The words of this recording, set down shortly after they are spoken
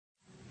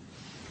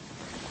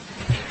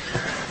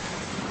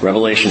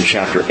Revelation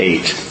chapter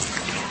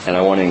 8. And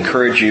I want to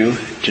encourage you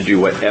to do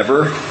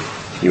whatever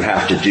you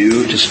have to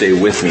do to stay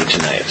with me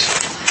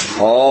tonight.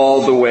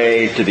 All the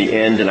way to the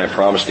end, and I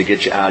promise to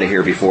get you out of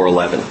here before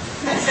 11.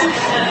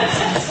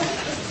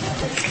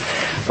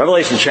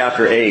 Revelation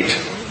chapter 8,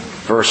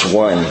 verse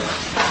 1.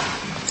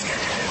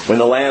 When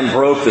the Lamb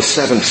broke the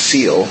seventh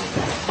seal,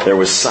 there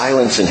was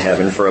silence in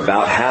heaven for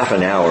about half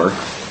an hour.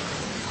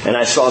 And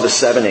I saw the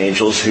seven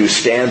angels who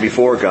stand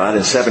before God,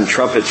 and seven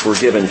trumpets were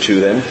given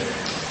to them.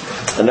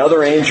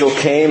 Another angel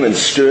came and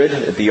stood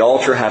at the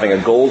altar having a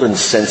golden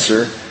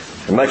censer,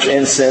 and much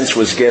incense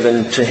was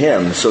given to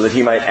him, so that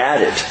he might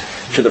add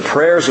it to the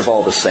prayers of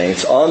all the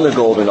saints on the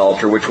golden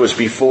altar which was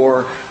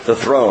before the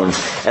throne.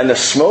 And the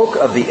smoke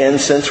of the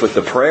incense with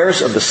the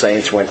prayers of the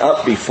saints went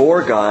up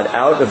before God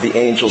out of the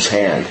angel's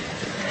hand.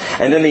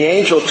 And then the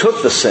angel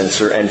took the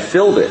censer and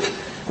filled it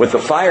with the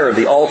fire of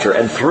the altar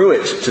and threw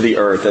it to the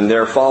earth. And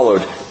there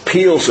followed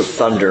peals of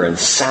thunder and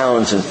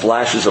sounds and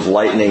flashes of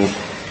lightning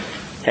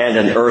and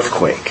an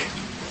earthquake.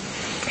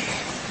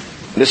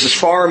 This is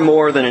far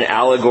more than an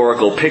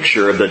allegorical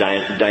picture of the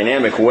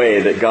dynamic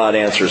way that God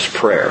answers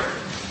prayer.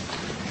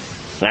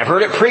 And I've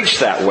heard it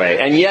preached that way.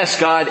 And yes,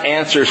 God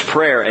answers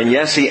prayer. And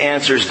yes, He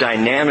answers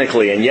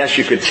dynamically. And yes,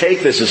 you could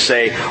take this and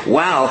say,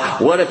 wow,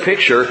 what a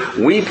picture.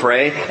 We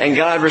pray and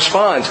God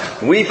responds.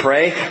 We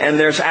pray and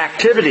there's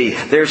activity.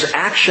 There's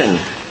action.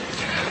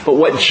 But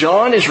what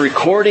John is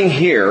recording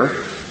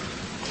here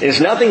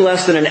is nothing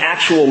less than an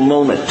actual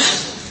moment.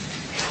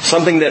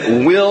 Something that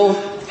will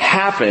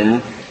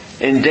happen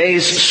in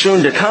days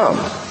soon to come.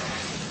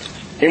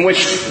 In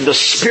which the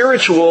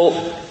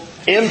spiritual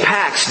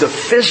impacts the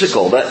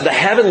physical. The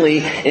heavenly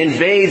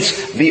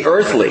invades the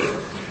earthly.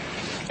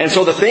 And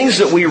so the things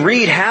that we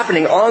read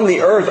happening on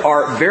the earth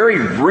are very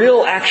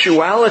real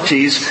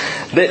actualities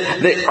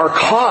that are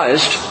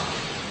caused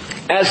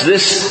as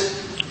this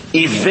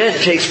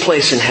event takes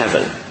place in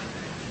heaven.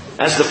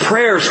 As the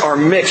prayers are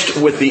mixed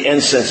with the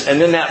incense,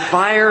 and then that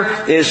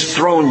fire is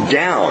thrown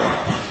down.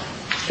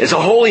 It's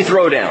a holy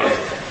throwdown.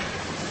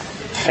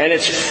 And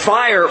it's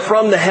fire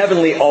from the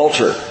heavenly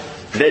altar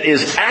that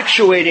is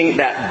actuating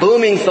that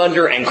booming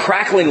thunder and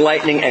crackling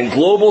lightning and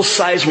global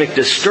seismic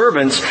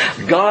disturbance,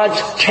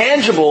 God's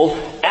tangible,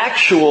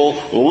 actual,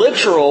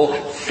 literal,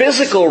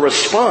 physical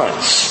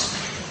response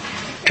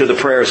to the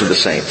prayers of the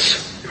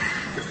saints.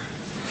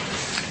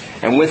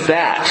 And with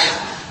that,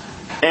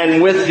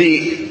 and with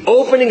the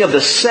opening of the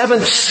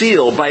seventh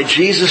seal by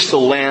Jesus the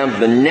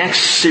Lamb, the next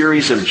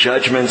series of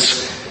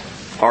judgments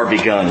are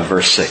begun.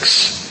 Verse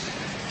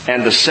 6.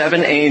 And the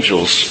seven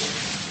angels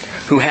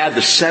who had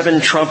the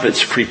seven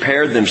trumpets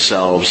prepared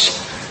themselves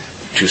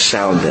to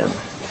sound them.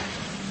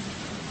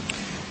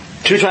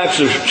 Two types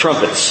of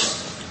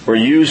trumpets were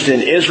used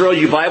in Israel.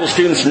 You Bible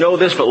students know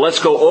this, but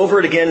let's go over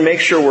it again,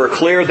 make sure we're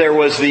clear. There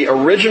was the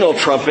original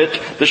trumpet,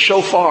 the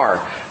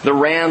shofar, the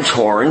ram's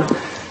horn.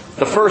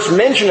 The first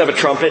mention of a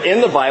trumpet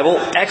in the Bible,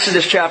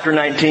 Exodus chapter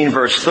 19,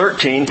 verse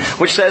 13,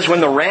 which says,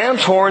 when the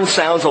ram's horn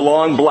sounds a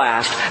long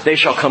blast, they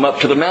shall come up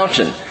to the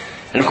mountain.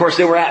 And of course,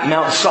 they were at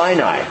Mount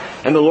Sinai.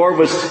 And the Lord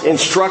was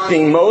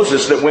instructing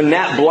Moses that when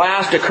that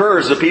blast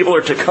occurs, the people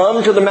are to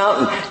come to the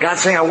mountain.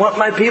 God's saying, I want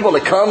my people to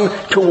come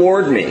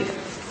toward me.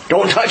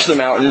 Don't touch the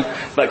mountain,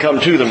 but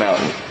come to the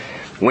mountain.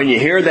 When you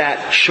hear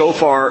that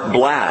shofar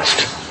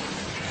blast.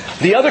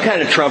 The other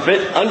kind of trumpet,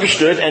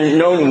 understood and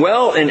known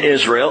well in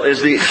Israel,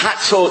 is the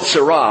Hatzot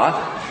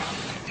Sarah.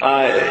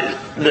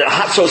 The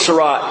Hatzot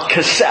Sarah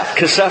Kesef.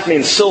 Kesef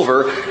means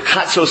silver.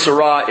 Hatzot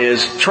Sarah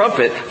is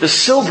trumpet. The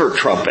silver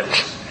trumpet.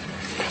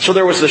 So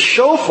there was the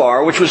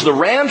shofar, which was the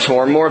ram's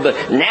horn, more of the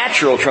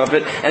natural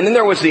trumpet. And then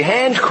there was the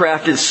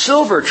handcrafted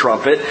silver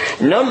trumpet.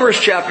 Numbers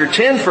chapter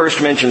 10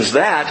 first mentions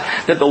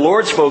that the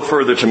Lord spoke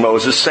further to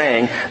Moses,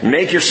 saying,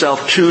 make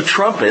yourself 2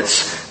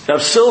 trumpets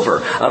of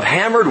silver. Of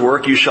hammered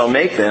work you shall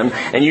make them,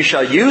 and you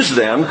shall use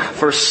them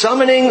for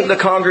summoning the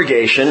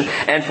congregation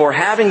and for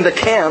having the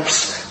camps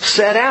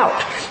set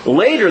out.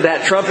 Later,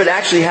 that trumpet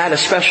actually had a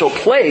special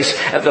place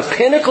at the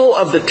pinnacle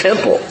of the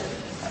temple.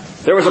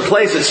 There was a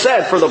place, it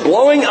said, for the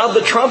blowing of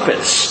the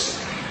trumpets.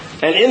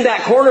 And in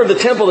that corner of the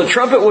temple, the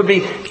trumpet would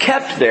be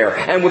kept there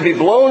and would be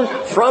blown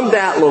from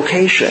that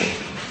location.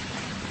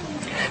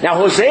 Now,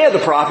 Hosea the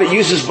prophet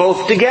uses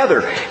both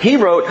together. He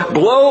wrote,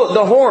 blow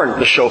the horn,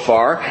 the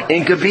shofar,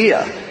 in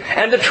Gibeah.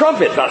 And the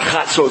trumpet, the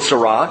Chatzot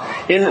Sarah,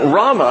 in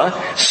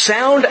Ramah,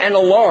 sound an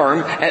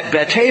alarm at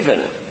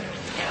Bethaven.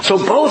 So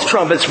both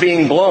trumpets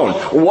being blown.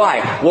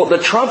 Why? Well, the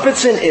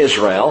trumpets in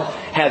Israel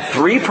had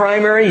 3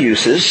 primary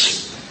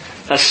uses.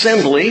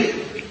 Assembly,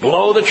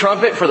 blow the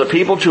trumpet for the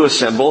people to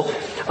assemble.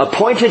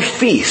 Appointed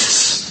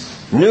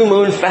feasts, new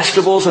moon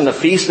festivals and the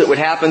feasts that would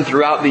happen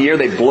throughout the year.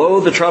 They blow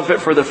the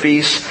trumpet for the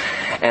feasts.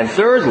 And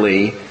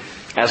thirdly,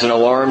 as an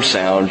alarm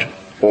sound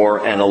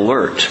or an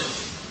alert.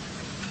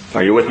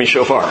 Are you with me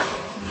so far?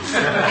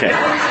 Okay.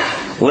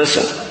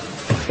 Listen,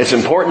 it's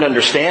important to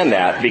understand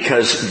that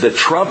because the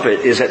trumpet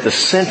is at the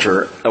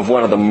center of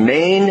one of the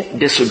main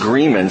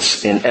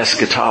disagreements in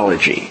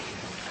eschatology.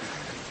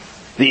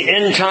 The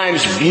end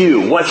times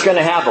view. What's going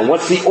to happen?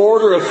 What's the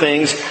order of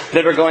things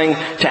that are going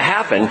to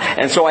happen?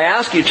 And so I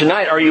ask you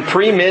tonight, are you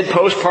pre, mid,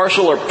 post,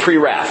 partial, or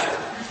pre-wrath?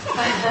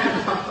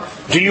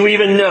 Do you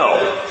even know?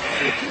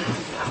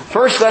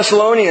 1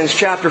 Thessalonians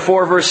chapter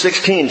 4 verse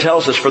 16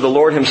 tells us, "For the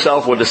Lord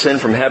himself will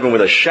descend from heaven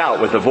with a shout,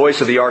 with the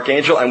voice of the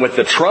archangel, and with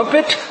the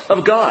trumpet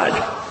of God.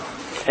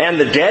 And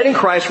the dead in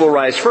Christ will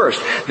rise first.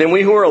 Then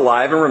we who are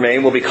alive and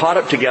remain will be caught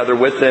up together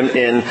with them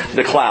in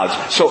the clouds."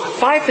 So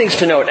 5 things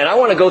to note, and I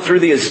want to go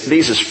through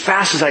these as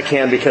fast as I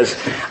can because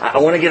I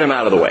want to get them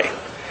out of the way.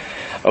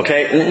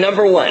 Okay,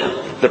 number 1,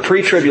 the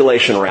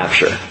pre-tribulation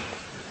rapture.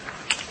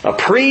 A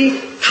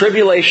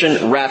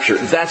pre-tribulation rapture.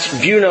 That's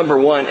view number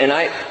 1, and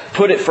I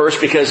put it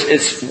first because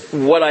it's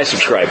what I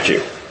subscribe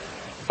to.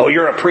 Oh,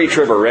 you're a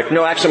pre-tribber, Rick.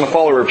 No, actually I'm a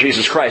follower of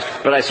Jesus Christ,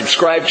 but I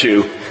subscribe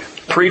to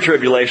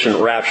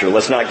pre-tribulation rapture.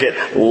 Let's not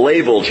get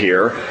labeled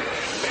here.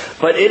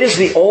 But it is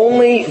the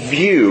only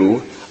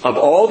view of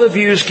all the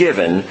views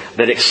given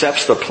that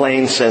accepts the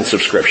plain sense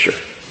of Scripture.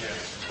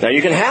 Now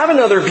you can have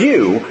another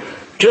view,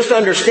 just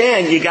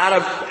understand you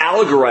gotta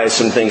allegorize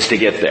some things to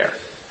get there.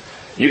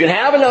 You can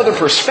have another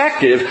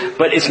perspective,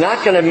 but it's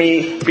not going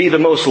to be the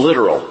most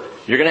literal.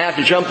 You're going to have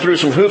to jump through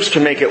some hoops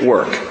to make it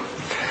work.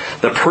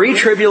 The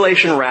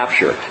pre-tribulation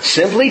rapture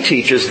simply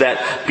teaches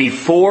that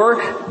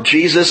before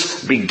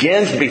Jesus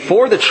begins,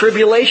 before the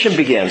tribulation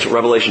begins,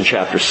 Revelation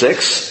chapter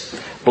 6,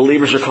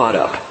 believers are caught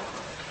up.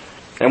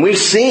 And we've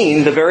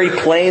seen the very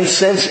plain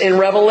sense in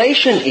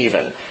Revelation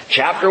even.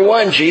 Chapter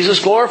 1, Jesus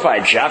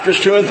glorified. Chapters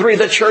 2 and 3,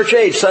 the church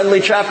age.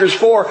 Suddenly chapters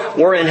 4,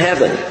 we're in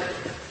heaven.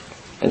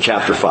 And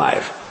chapter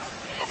 5.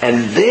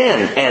 And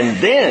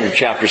then,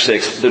 chapter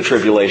 6, the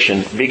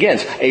tribulation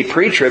begins. A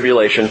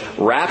pre-tribulation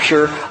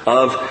rapture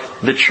of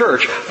the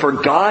church. For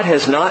God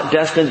has not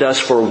destined us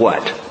for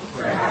what?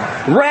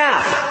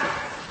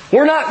 Wrath.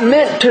 We're not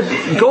meant to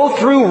go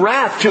through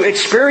wrath, to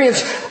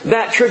experience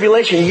that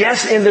tribulation.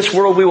 Yes, in this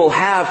world we will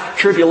have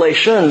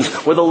tribulations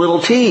with a little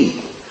t.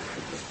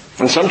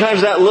 And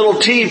sometimes that little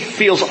t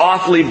feels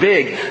awfully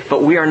big,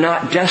 but we are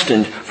not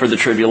destined for the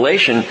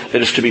tribulation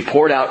that is to be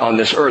poured out on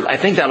this earth. I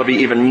think that'll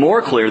be even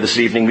more clear this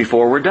evening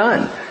before we're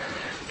done.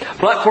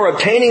 But for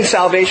obtaining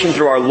salvation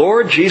through our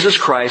Lord Jesus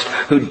Christ,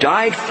 who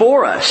died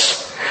for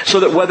us,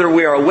 so that whether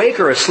we are awake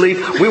or asleep,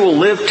 we will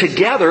live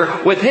together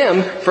with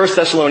Him, 1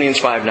 Thessalonians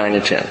 5, 9,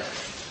 and 10.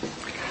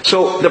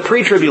 So the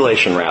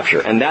pre-tribulation rapture,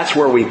 and that's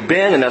where we've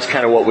been, and that's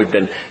kind of what we've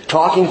been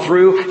talking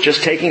through,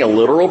 just taking a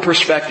literal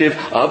perspective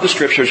of the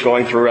Scriptures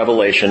going through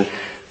Revelation,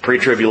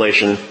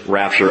 pre-tribulation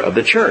rapture of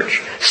the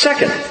church.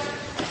 Second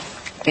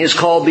is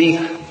called the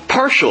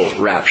partial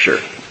rapture.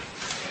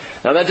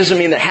 Now that doesn't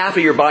mean that half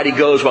of your body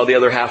goes while the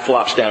other half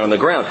flops down on the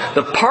ground.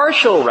 The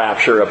partial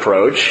rapture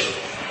approach,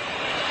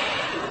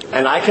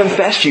 and I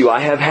confess to you,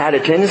 I have had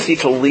a tendency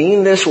to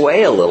lean this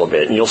way a little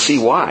bit, and you'll see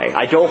why.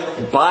 I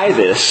don't buy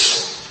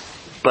this,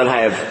 but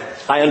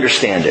I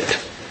understand it.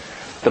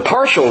 The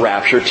partial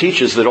rapture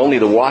teaches that only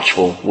the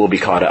watchful will be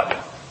caught up.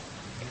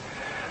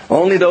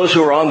 Only those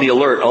who are on the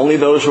alert, only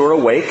those who are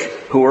awake,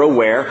 who are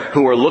aware,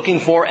 who are looking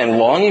for and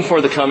longing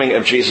for the coming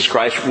of Jesus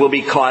Christ will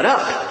be caught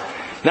up.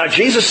 Now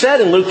Jesus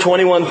said in Luke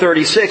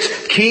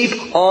 21:36,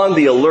 "Keep on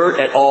the alert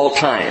at all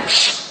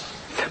times,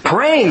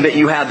 praying that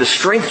you have the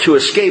strength to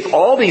escape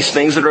all these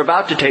things that are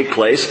about to take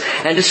place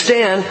and to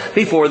stand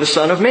before the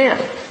Son of Man."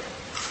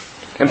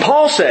 And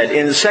Paul said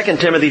in 2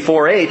 Timothy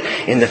 4:8,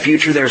 "In the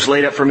future there is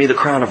laid up for me the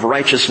crown of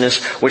righteousness,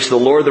 which the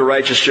Lord the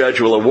righteous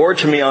judge will award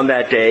to me on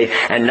that day,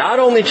 and not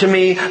only to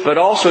me, but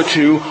also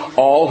to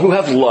all who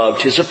have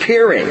loved His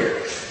appearing."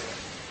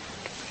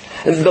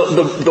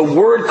 The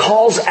Word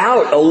calls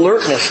out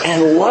alertness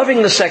and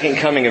loving the second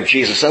coming of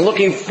Jesus and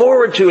looking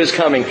forward to His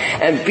coming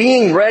and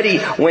being ready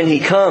when He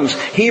comes.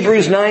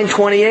 Hebrews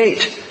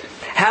 9:28.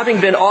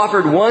 Having been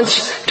offered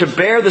once to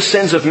bear the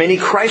sins of many,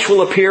 Christ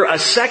will appear a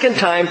second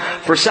time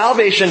for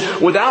salvation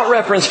without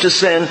reference to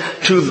sin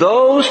to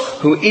those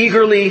who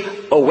eagerly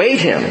await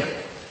Him.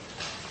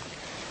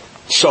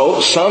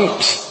 So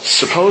some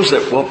suppose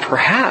that, well,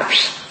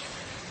 perhaps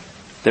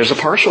there's a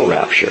partial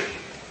rapture.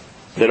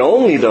 That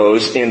only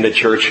those in the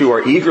church who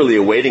are eagerly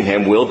awaiting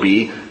Him will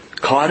be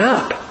caught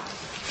up.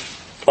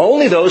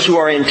 Only those who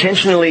are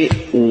intentionally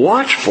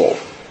watchful.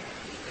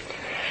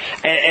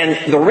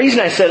 And the reason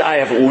I said I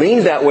have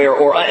leaned that way,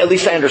 or at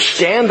least I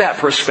understand that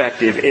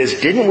perspective, is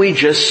didn't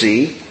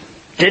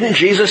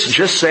Jesus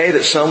just say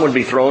that some would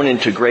be thrown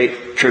into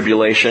great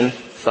tribulation,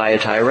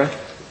 Thyatira?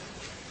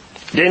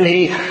 Didn't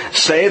He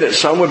say that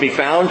some would be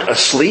found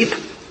asleep,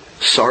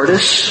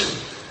 Sardis?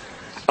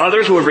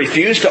 Others would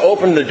refuse to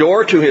open the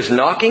door to His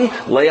knocking,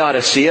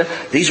 Laodicea.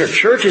 These are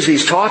churches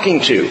He's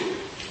talking to.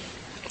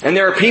 And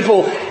there are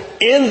people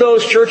in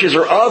those churches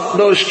or of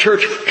those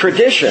church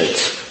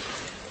traditions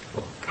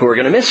who are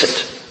going to miss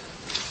it.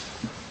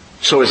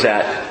 So is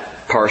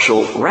that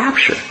partial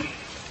rapture.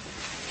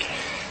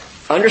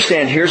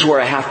 Understand, here's where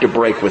I have to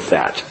break with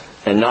that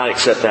and not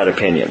accept that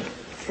opinion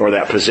or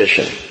that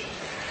position.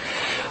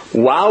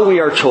 While we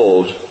are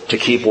told to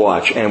keep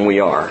watch, and we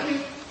are,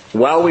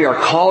 while we are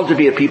called to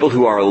be a people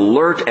who are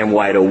alert and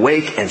wide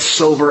awake and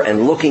sober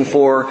and looking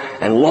for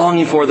and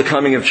longing for the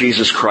coming of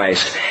Jesus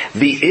Christ,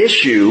 the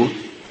issue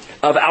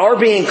of our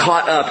being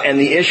caught up and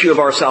the issue of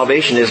our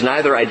salvation is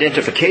neither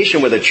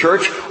identification with a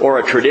church or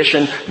a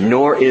tradition,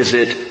 nor is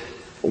it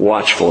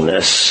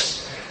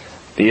watchfulness.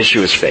 The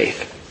issue is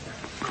faith.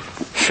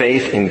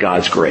 Faith in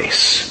God's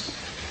grace.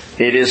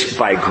 It is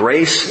by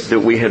grace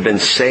that we have been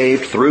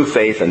saved through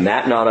faith, and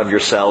that not of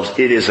yourselves.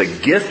 It is a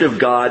gift of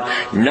God,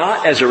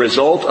 not as a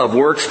result of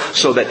works,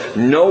 so that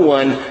no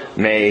one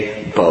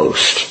may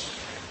boast.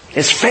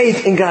 It's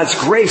faith in God's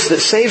grace that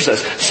saves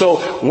us.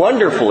 So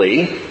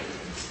wonderfully,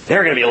 there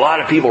are going to be a lot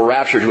of people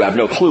raptured who have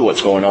no clue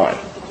what's going on,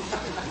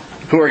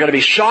 who are going to be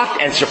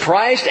shocked and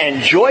surprised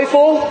and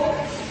joyful.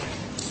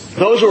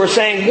 Those who are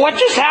saying, what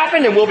just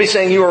happened? And we'll be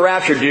saying, you were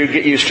raptured, dude.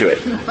 Get used to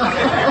it.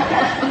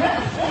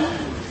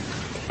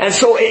 And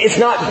so it's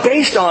not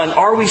based on,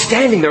 are we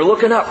standing there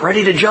looking up,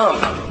 ready to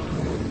jump?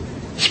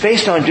 It's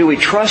based on, do we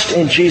trust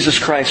in Jesus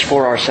Christ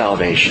for our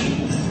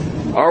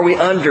salvation? Are we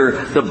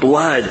under the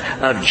blood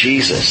of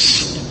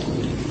Jesus?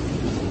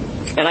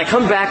 And I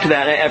come back to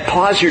that. I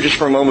pause here just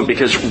for a moment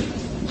because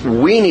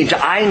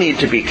I need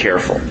to be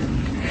careful.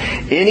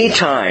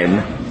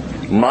 Anytime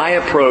my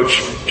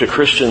approach to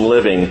Christian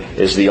living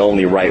is the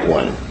only right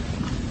one,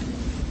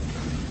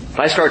 if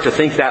I start to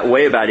think that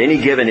way about any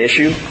given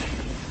issue,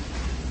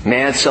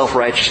 man,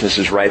 self-righteousness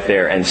is right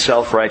there, and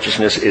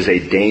self-righteousness is a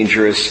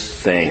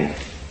dangerous thing.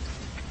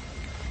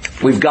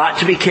 We've got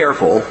to be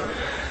careful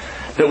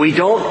that we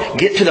don't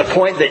get to the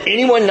point that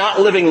anyone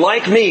not living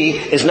like me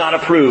is not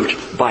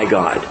approved by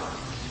God.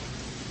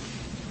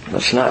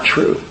 That's not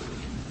true.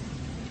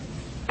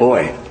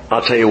 Boy,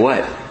 I'll tell you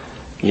what.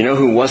 You know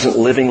who wasn't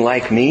living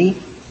like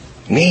me?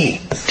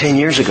 Me, 10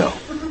 years ago.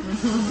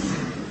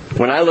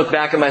 When I look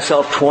back at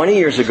myself 20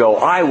 years ago,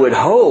 I would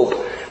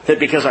hope that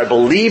because I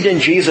believed in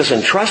Jesus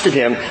and trusted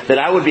Him, that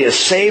I would be as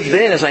saved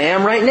then as I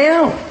am right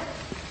now.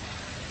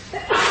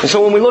 And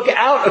so when we look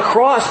out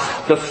across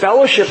the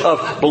fellowship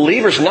of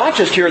believers, not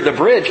just here at the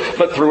bridge,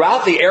 but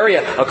throughout the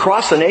area,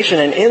 across the nation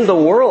and in the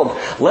world,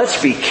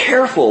 let's be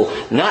careful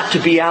not to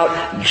be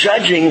out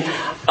judging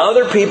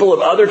other people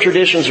of other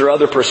traditions or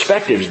other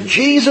perspectives.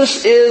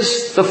 Jesus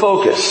is the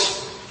focus.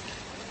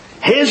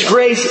 His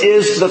grace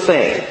is the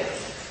thing.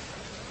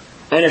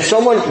 And if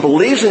someone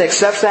believes and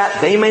accepts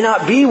that, they may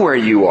not be where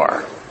you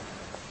are.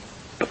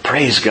 But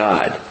praise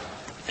God,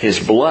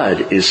 His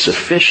blood is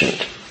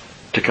sufficient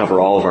to cover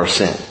all of our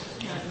sin.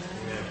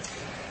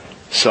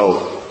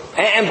 So,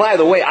 and by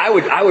the way, I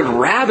would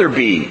rather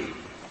be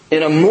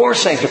in a more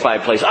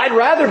sanctified place. I'd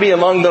rather be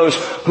among those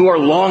who are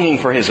longing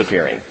for His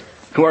appearing,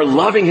 who are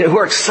loving Him, who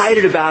are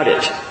excited about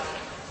it,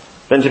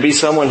 than to be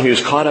someone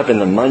who's caught up in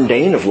the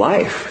mundane of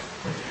life.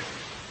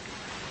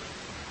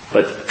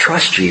 But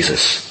trust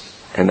Jesus,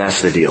 and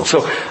that's the deal.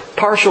 So,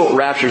 partial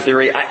rapture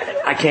theory,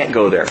 I can't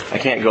go there. I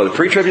can't go there.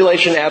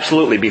 Pre-tribulation,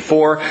 absolutely.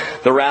 Before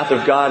the wrath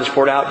of God is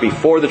poured out,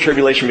 before the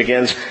tribulation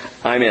begins,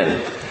 I'm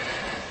in.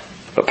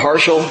 But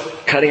partial,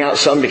 cutting out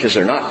some because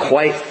they're not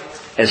quite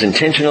as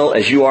intentional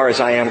as you are, as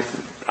I am,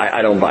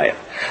 I don't buy it.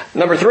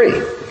 Number 3,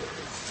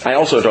 I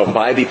also don't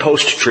buy the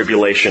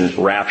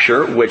post-tribulation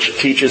rapture, which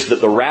teaches that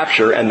the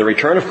rapture and the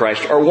return of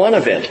Christ are one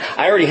event.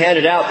 I already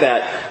handed out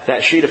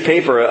that sheet of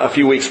paper a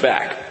few weeks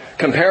back,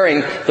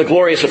 comparing the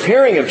glorious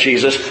appearing of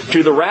Jesus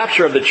to the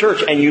rapture of the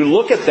church. And you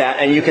look at that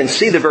and you can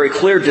see the very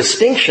clear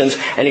distinctions.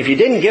 And if you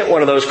didn't get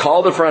one of those,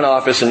 call the front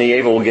office and the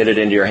Ava will get it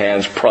into your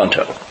hands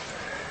pronto.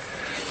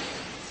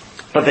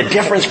 But the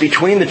difference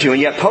between the two,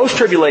 and yet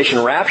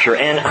post-tribulation rapture,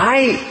 and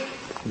I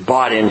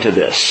bought into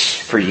this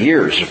for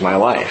years of my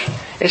life.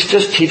 It's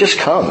just, He just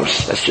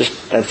comes.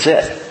 That's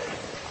it.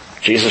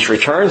 Jesus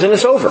returns and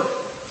it's over.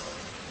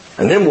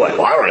 And then what?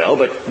 Well, I don't know,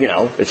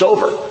 but it's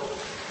over.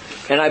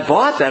 And I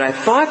bought that, I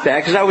thought that,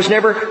 because I was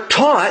never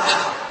taught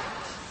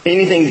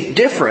anything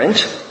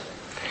different.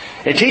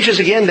 It teaches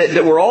again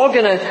that we're all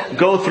going to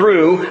go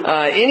through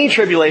any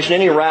tribulation,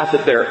 any wrath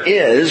that there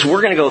is.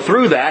 We're going to go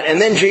through that,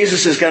 and then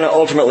Jesus is going to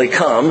ultimately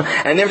come.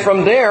 And then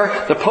from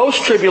there, the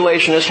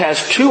post-tribulationist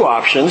has 2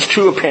 options,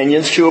 2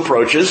 opinions, 2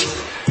 approaches.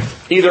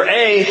 Either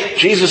A,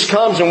 Jesus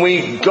comes and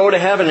we go to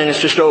heaven and it's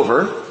just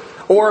over.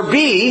 Or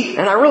B,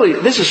 and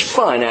this is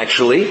fun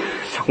actually,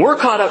 we're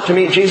caught up to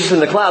meet Jesus in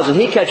the clouds and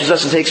He catches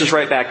us and takes us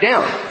right back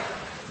down.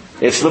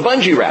 It's the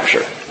bungee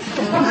rapture.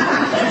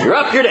 You're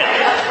up, you're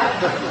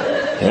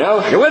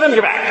down. You're with Him,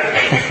 you're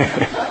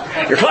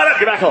back. You're caught up,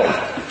 you're back home.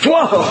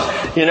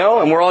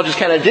 Whoa! And we're all just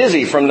kind of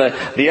dizzy from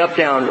the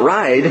up-down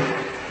ride.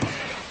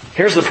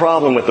 Here's the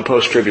problem with the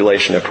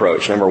post-tribulation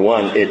approach. Number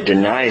 1, it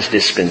denies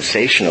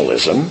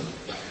dispensationalism.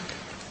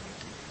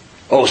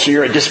 Oh, so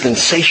you're a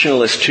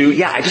dispensationalist too?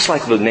 Yeah, I just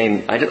like the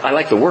name. I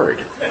like the word.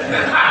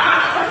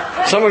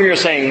 Some of you are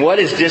saying, what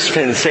is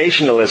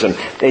dispensationalism?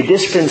 A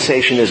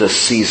dispensation is a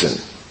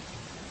season.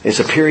 It's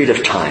a period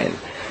of time.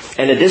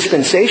 And a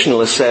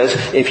dispensationalist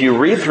says, if you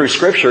read through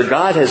Scripture,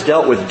 God has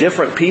dealt with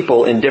different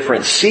people in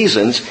different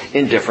seasons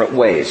in different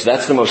ways.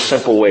 That's the most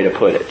simple way to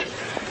put it.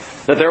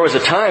 That there was a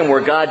time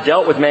where God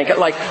dealt with mankind,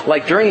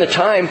 like during the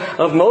time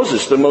of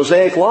Moses, the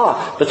Mosaic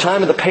Law, the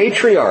time of the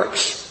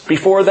patriarchs.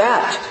 Before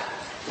that,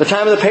 the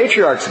time of the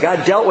patriarchs,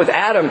 God dealt with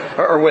Adam,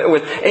 or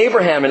with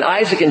Abraham and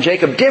Isaac and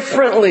Jacob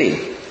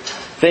differently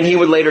than He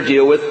would later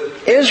deal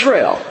with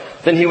Israel,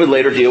 than He would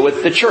later deal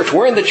with the church.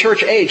 We're in the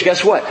church age.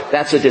 Guess what?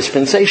 That's a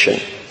dispensation.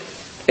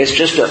 It's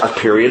just a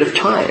period of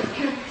time.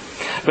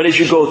 But as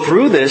you go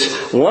through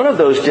this, one of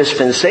those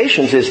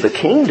dispensations is the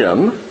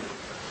kingdom.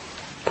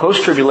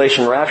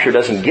 Post-tribulation rapture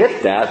doesn't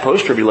get that.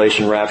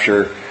 Post-tribulation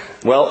rapture,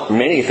 well,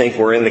 many think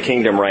we're in the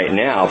kingdom right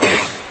now.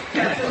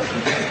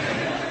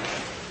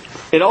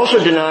 It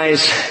also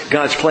denies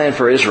God's plan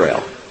for Israel.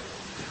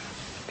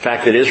 The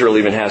fact that Israel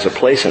even has a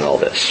place in all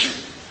this.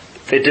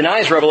 It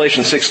denies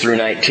Revelation 6 through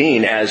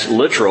 19 as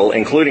literal,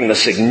 including the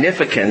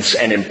significance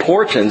and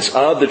importance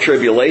of the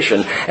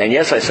tribulation. And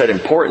yes, I said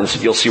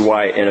importance. You'll see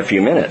why in a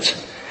few minutes.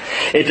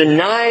 It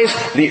denies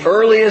the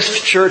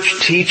earliest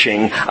church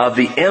teaching of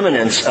the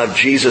imminence of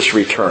Jesus'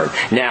 return.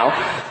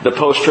 Now, the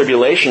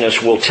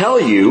post-tribulationists will tell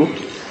you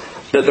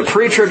that the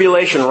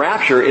pre-tribulation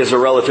rapture is a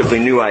relatively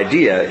new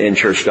idea in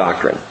church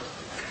doctrine.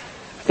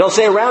 They'll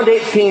say around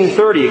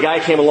 1830, a guy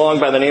came along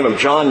by the name of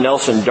John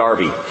Nelson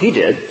Darby. He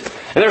did.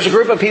 And there's a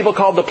group of people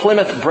called the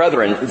Plymouth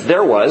Brethren.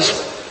 There was.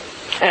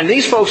 And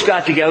these folks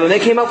got together and they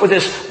came up with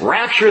this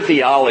rapture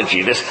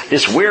theology,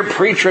 this weird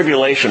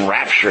pre-tribulation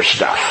rapture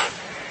stuff.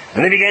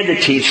 And they began to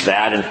teach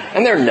that,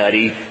 and they're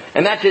nutty.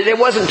 And that it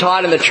wasn't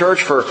taught in the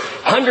church for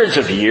hundreds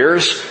of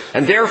years,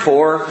 and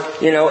therefore,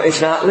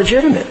 it's not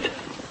legitimate.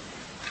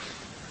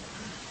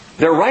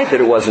 They're right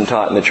that it wasn't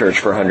taught in the church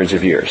for hundreds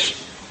of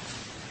years.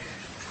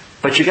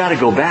 But you gotta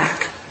go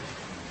back.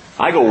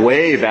 I go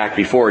way back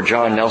before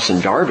John Nelson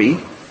Darby.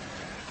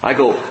 I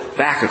go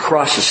back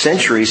across the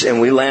centuries, and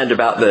we land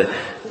about the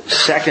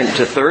 2nd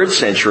to 3rd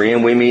century,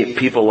 and we meet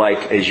people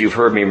like, as you've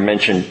heard me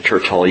mention,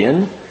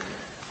 Tertullian,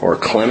 or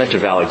Clement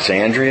of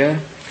Alexandria,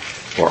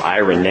 or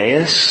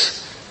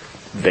Irenaeus.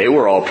 They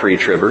were all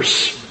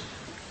pre-tribbers.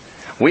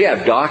 We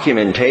have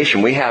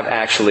documentation. We have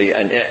actually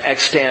an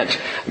extant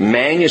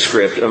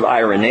manuscript of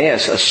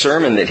Irenaeus, a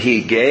sermon that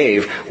he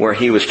gave where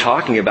he was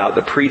talking about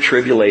the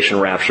pre-tribulation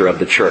rapture of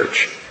the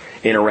church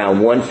in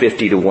around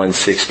 150 to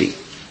 160.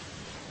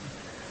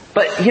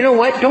 But you know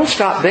what? Don't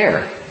stop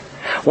there.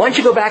 Why don't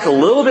you go back a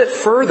little bit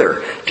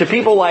further to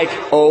people like,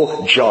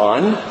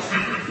 John,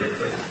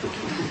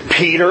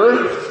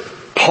 Peter,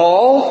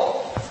 Paul.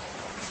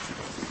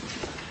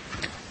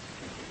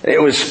 It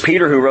was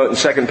Peter who wrote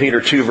in 2 Peter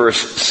 2 verse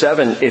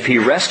 7, if he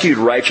rescued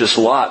righteous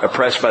Lot,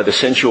 oppressed by the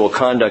sensual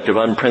conduct of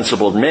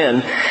unprincipled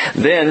men,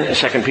 then,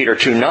 2 Peter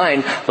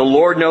 2:9, the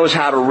Lord knows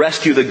how to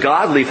rescue the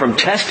godly from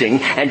testing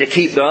and to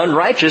keep the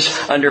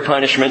unrighteous under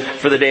punishment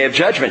for the day of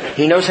judgment.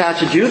 He knows how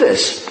to do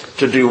this.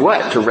 To do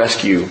what? To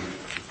rescue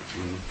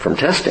from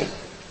testing.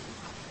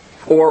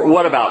 Or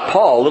what about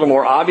Paul? A little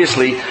more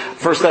obviously,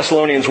 1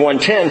 Thessalonians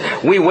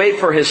 1:10, we wait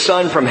for His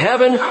Son from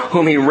heaven,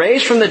 whom He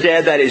raised from the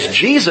dead, that is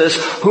Jesus,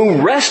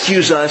 who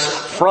rescues us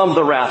from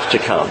the wrath to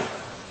come.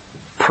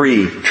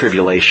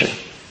 Pre-tribulation.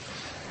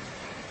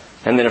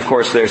 And then of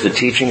course there's the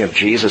teaching of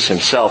Jesus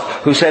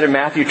Himself, who said in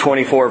Matthew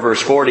 24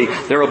 verse 40,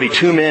 there will be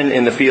 2 men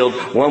in the field,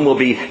 one will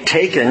be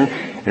taken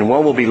and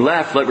one will be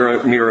left.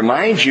 Let me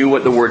remind you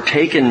what the word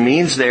taken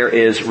means there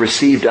is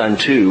received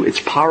unto. It's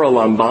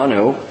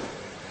paralambano.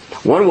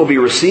 One will be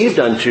received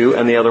unto,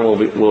 and the other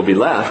will be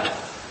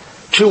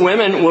left. 2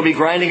 women will be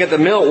grinding at the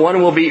mill.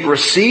 One will be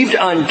received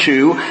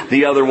unto,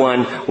 the other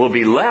one will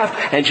be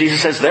left. And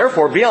Jesus says,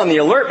 therefore, be on the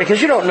alert,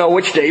 because you don't know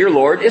which day your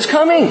Lord is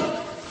coming.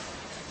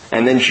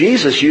 And then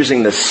Jesus,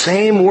 using the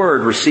same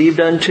word, received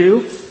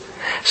unto,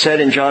 said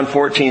in John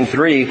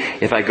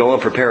 14:3, if I go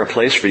and prepare a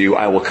place for you,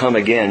 I will come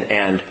again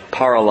and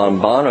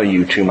paralambano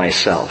you to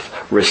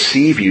myself,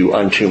 receive you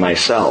unto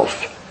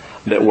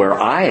myself, that where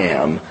I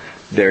am,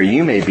 there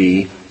you may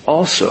be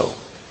also.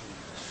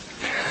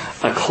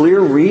 A clear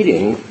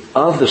reading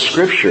of the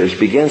Scriptures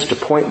begins to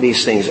point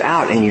these things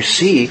out, and you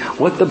see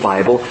what the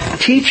Bible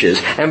teaches.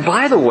 And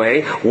by the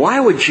way, why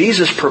would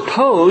Jesus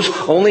propose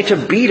only to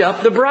beat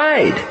up the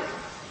bride?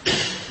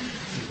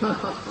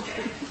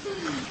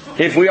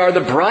 If we are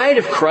the bride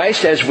of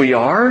Christ as we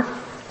are,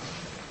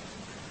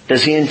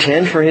 does He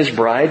intend for His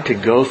bride to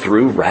go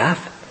through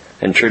wrath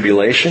and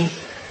tribulation?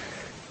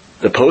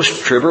 The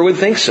post-tribber would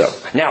think so.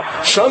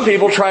 Now, some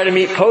people try to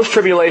meet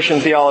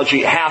post-tribulation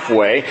theology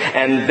halfway,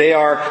 and they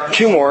are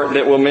 2 more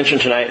that we'll mention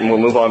tonight, and we'll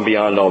move on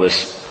beyond all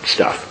this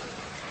stuff.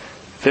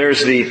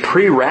 There's the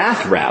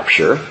pre-wrath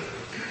rapture.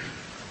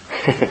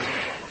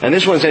 And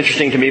this one's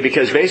interesting to me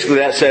because basically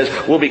that says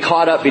we'll be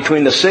caught up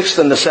between the 6th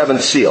and the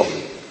 7th seal.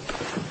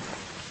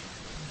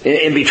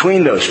 In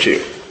between those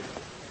 2.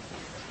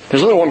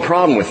 There's only one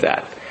problem with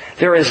that.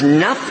 There is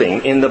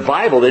nothing in the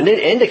Bible that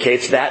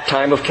indicates that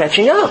time of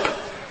catching up.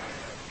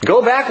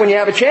 Go back when you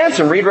have a chance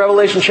and read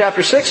Revelation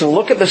chapter 6 and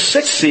look at the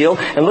 6th seal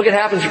and look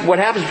at what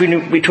happens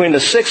between the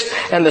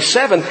 6th and the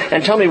 7th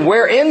and tell me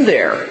where in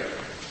there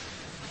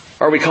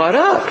are we caught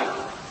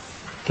up?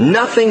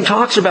 Nothing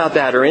talks about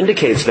that or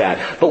indicates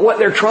that. But what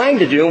they're trying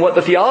to do, and what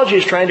the theology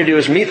is trying to do,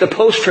 is meet the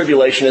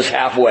post-tribulationists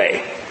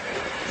halfway.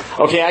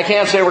 Okay, I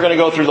can't say we're going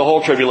to go through the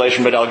whole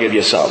tribulation, but I'll give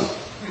you some.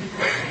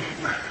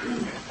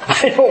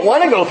 I don't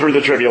want to go through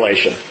the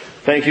tribulation.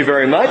 Thank you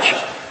very much.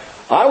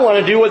 I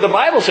want to do what the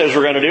Bible says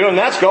we're going to do, and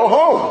that's go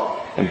home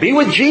and be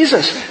with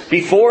Jesus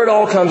before it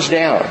all comes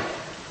down.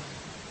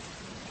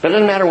 But it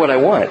doesn't matter what I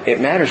want.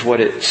 It matters what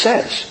it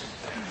says.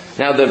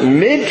 Now, the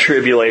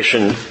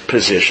mid-tribulation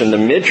position, the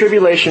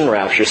mid-tribulation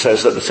rapture,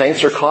 says that the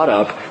saints are caught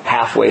up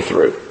halfway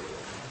through.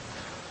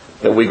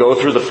 That we go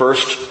through the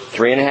first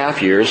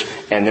 3.5 years,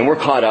 and then we're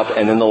caught up,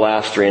 and then the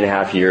last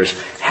 3.5 years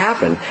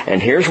happen.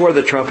 And here's where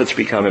the trumpets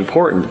become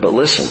important. But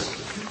listen.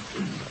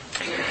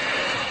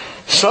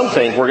 Some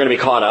think we're going to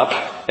be caught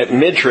up at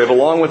mid-trib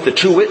along with the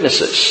two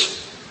witnesses.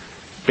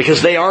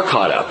 Because they are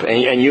caught up.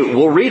 And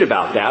we'll read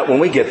about that when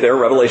we get there.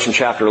 Revelation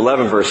chapter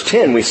 11 verse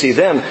 10, we see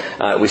them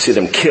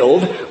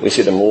killed. We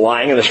see them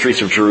lying in the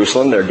streets of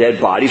Jerusalem, their dead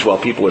bodies, while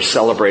people are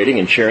celebrating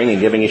and cheering and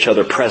giving each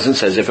other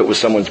presents as if it was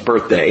someone's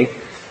birthday.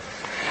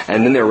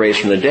 And then they're raised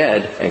from the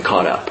dead and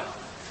caught up.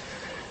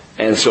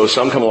 And so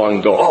some come along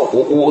and go,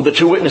 well, the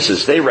two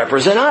witnesses, they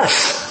represent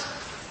us.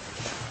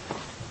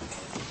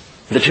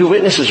 The two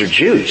witnesses are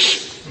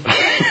Jews.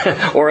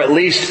 Or at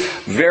least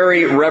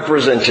very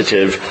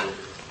representative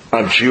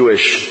of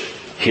Jewish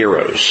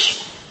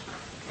heroes.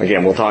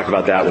 Again, we'll talk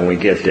about that when we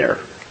get there.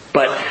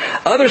 But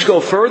others go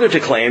further to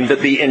claim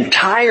that the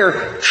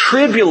entire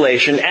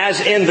tribulation,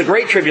 as in the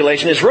Great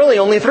Tribulation, is really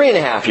only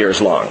 3.5 years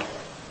long.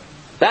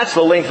 That's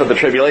the length of the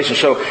tribulation.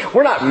 So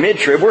we're not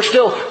mid-trib, we're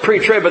still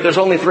pre-trib, but there's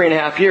only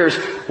 3.5 years,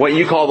 what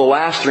you call the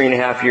last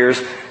 3.5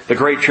 years, the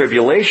Great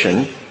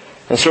Tribulation.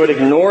 And so it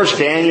ignores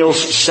Daniel's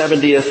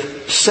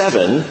 70th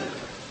seven,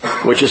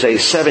 which is a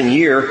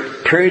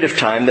 7-year period of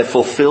time that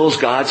fulfills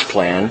God's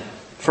plan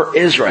for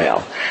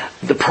Israel.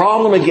 The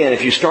problem, again,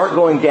 if you start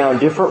going down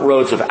different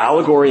roads of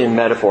allegory and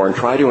metaphor and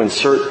try to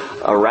insert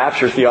a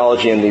rapture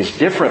theology in these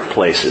different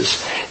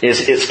places,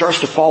 is it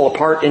starts to fall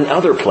apart in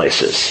other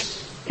places.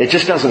 It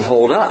just doesn't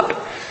hold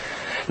up.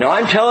 Now,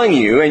 I'm telling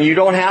you, and you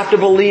don't have to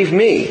believe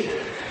me,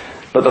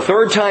 but the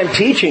third time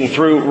teaching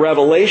through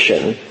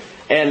Revelation,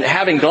 and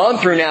having gone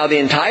through now the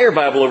entire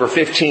Bible over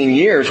 15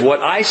 years,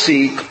 what I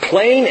see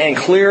plain and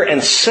clear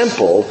and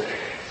simple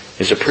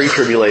is a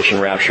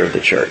pre-tribulation rapture of the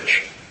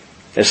church.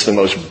 It's the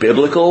most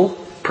biblical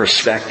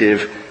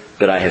perspective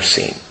that I have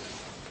seen.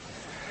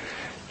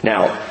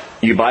 Now,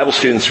 you Bible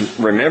students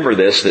remember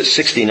this, that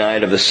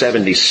 69 of the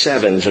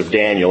 77s of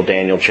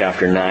Daniel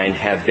chapter 9,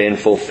 have been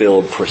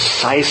fulfilled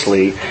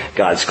precisely.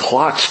 God's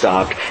clock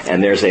stopped,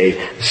 and there's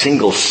a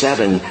single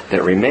 7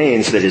 that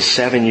remains that is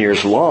 7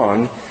 years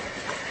long.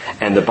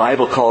 And the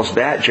Bible calls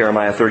that,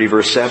 Jeremiah 30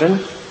 verse 7,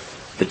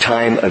 the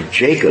time of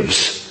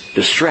Jacob's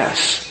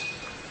distress.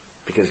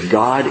 Because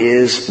God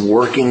is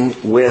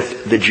working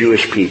with the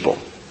Jewish people.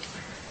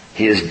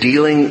 He is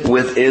dealing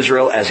with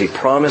Israel as He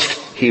promised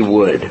He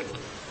would.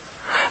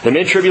 The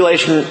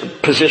mid-tribulation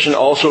position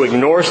also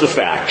ignores the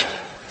fact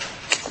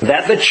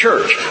that the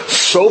church,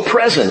 so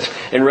present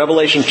in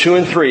Revelation 2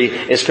 and 3,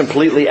 is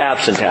completely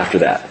absent after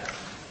that.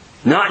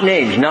 Not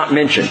named, not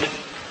mentioned.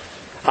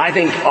 I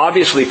think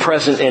obviously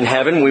present in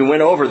heaven. We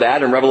went over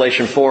that in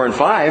Revelation 4 and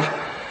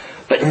 5.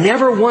 But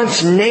never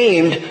once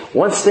named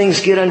once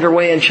things get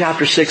underway in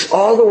chapter 6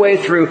 all the way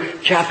through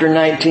chapter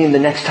 19 the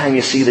next time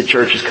you see the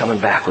church is coming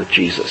back with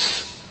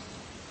Jesus.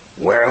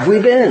 Where have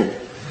we been?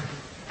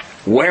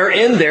 Where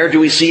in there do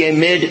we see a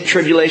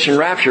mid-tribulation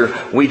rapture?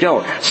 We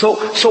don't. So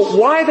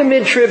why the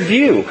mid-trib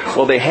view?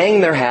 Well, they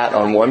hang their hat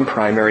on one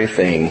primary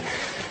thing,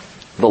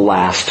 the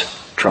last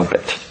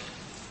trumpet.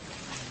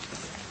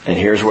 And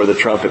here's where the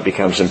trumpet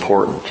becomes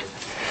important.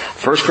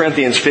 1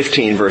 Corinthians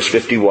 15 verse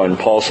 51,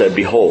 Paul said,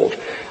 "Behold,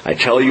 I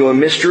tell you a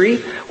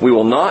mystery. We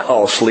will not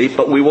all sleep,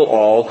 but we will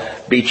all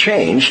be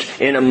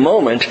changed in a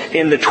moment,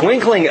 in the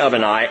twinkling of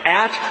an eye,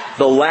 at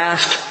the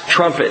last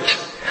trumpet.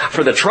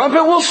 For the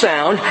trumpet will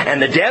sound,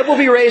 and the dead will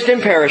be raised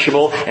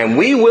imperishable, and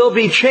we will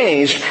be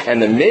changed."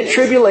 And the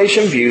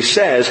mid-tribulation view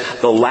says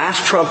the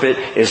last trumpet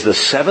is the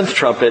 7th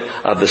trumpet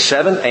of the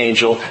 7th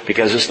angel,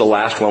 because it's the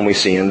last one we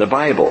see in the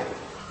Bible.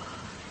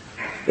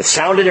 It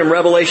sounded in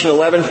Revelation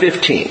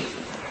 11:15.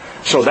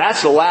 So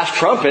that's the last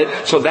trumpet.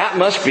 So that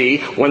must be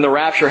when the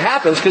rapture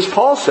happens, because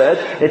Paul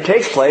said it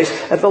takes place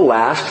at the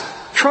last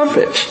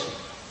trumpet.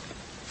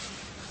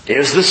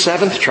 Is the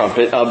 7th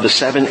trumpet of the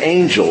 7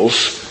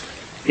 angels,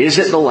 is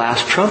it the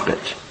last trumpet?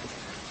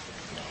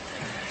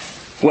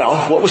 Well,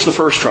 what was the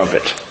first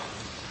trumpet?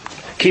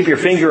 Keep your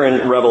finger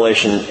in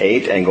Revelation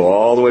 8 and go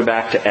all the way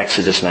back to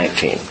Exodus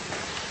 19.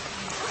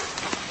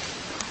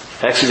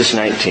 Exodus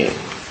 19.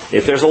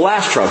 If there's a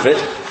last trumpet,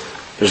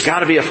 there's got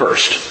to be a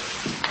first.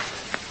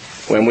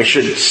 When we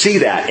should see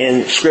that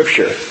in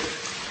Scripture.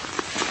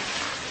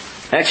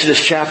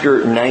 Exodus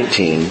chapter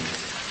 19.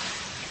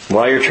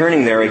 While you're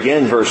turning there,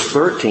 again, verse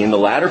 13, the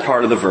latter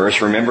part of the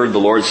verse, remember the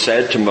Lord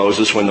said to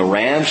Moses, "When the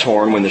ram's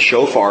horn, when the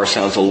shofar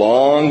sounds a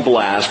long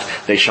blast,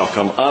 they shall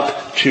come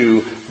up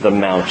to the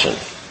mountain."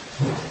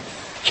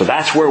 So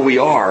that's where we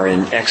are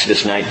in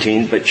Exodus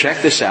 19. But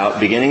check this out,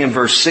 beginning in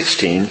verse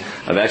 16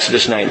 of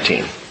Exodus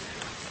 19.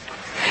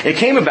 It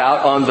came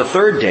about on the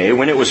third day,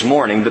 when it was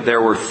morning, that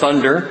there were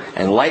thunder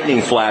and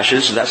lightning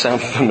flashes, does that sound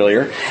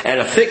familiar? And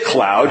a thick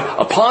cloud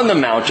upon the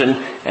mountain,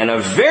 and a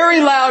very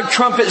loud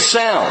trumpet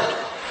sound,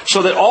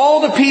 so that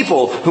all the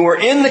people who were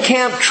in the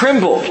camp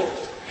trembled.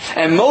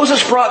 And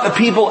Moses brought the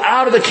people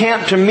out of the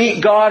camp to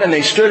meet God, and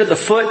they stood at the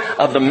foot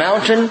of the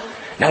mountain.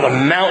 Now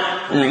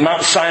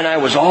Mount Sinai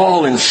was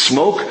all in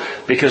smoke,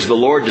 because the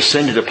Lord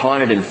descended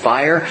upon it in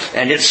fire,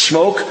 and its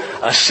smoke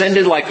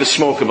ascended like the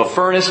smoke of a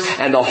furnace,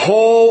 and the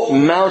whole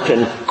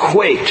mountain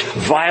quaked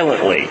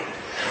violently.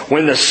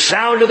 When the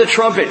sound of the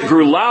trumpet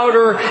grew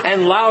louder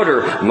and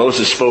louder,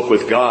 Moses spoke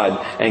with God,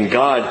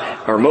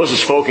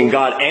 Moses spoke and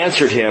God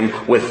answered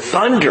him with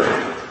thunder.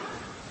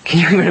 Can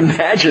you even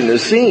imagine the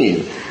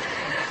scene?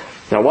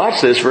 Now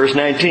watch this, verse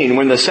 19.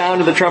 When the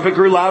sound of the trumpet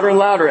grew louder and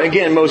louder,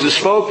 again Moses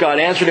spoke, God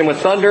answered him with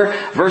thunder.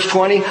 Verse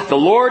 20, the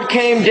Lord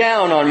came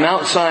down on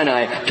Mount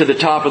Sinai to the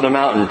top of the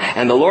mountain.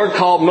 And the Lord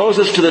called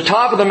Moses to the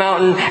top of the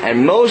mountain,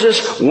 and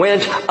Moses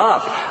went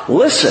up.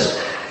 Listen,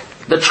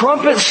 the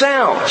trumpet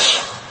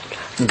sounds.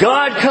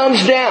 God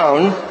comes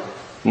down,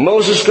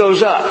 Moses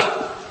goes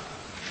up.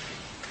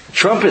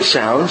 Trumpet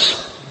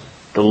sounds,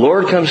 the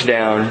Lord comes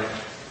down,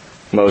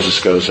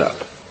 Moses goes up.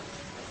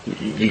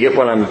 You get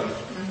what I'm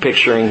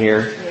picturing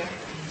here? Yeah.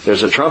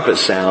 There's a trumpet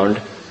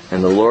sound,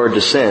 and the Lord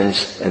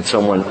descends, and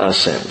someone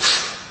ascends.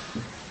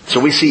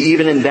 So we see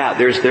even in that,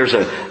 there's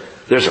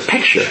a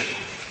picture,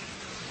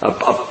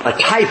 a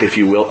type, if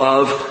you will,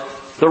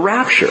 of the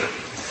rapture.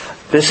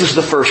 This is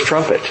the first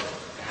trumpet.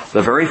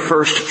 The very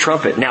first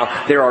trumpet.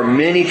 Now, there are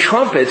many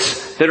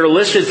trumpets that are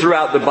listed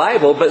throughout the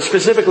Bible, but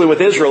specifically with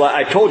Israel,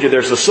 I told you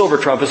there's the silver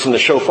trumpets and the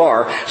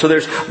shofar. So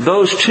there's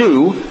those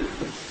two.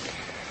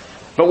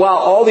 But while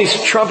all these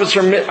trumpets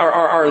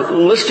are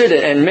listed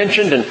and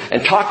mentioned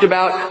and talked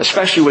about,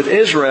 especially with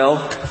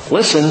Israel,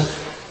 listen,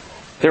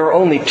 there are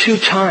only 2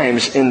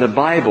 times in the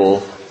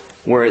Bible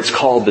where it's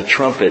called the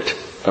trumpet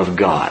of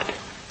God.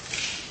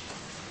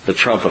 The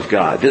trump of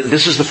God.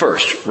 This is the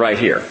first, right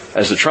here.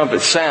 As the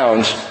trumpet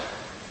sounds,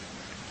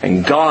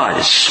 and God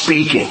is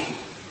speaking.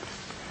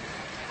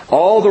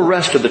 All the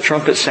rest of the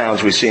trumpet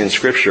sounds we see in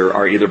Scripture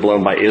are either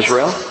blown by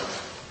Israel,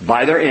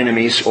 by their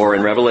enemies, or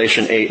in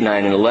Revelation 8,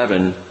 9, and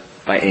 11,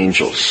 by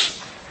angels.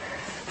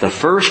 The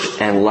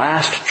first and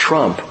last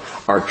trump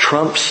are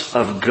trumps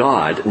of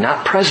God,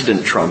 not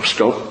President Trumps.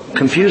 Don't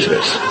confuse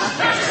this.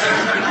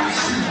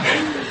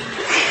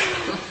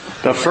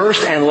 The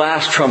first and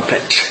last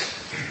trumpet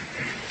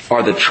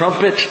are the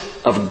trumpet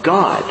of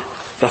God.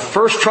 The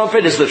first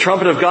trumpet is the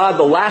trumpet of God.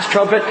 The last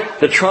trumpet,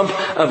 the trump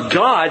of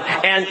God.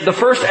 And the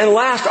first and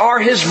last are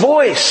His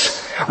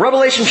voice.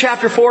 Revelation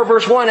chapter 4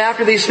 verse 1,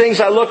 after these things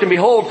I looked, and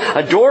behold,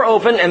 a door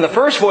opened, and the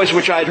first voice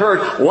which I had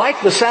heard,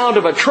 like the sound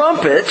of a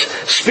trumpet,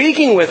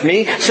 speaking with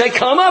me, said,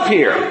 come up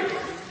here.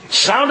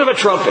 Sound of a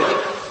trumpet.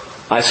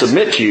 I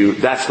submit to you,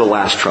 that's the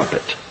last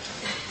trumpet.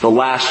 The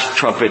last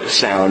trumpet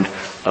sound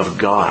of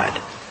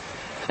God.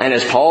 And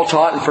as Paul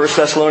taught in 1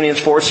 Thessalonians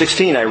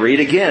 4:16, I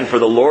read again, for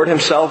the Lord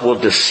Himself will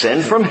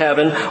descend from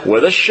heaven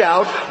with a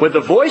shout, with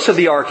the voice of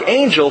the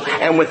archangel,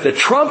 and with the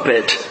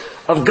trumpet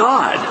of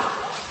God.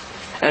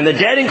 And the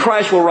dead in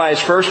Christ will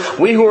rise first.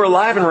 We who are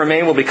alive and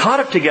remain will be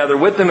caught up together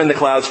with them in the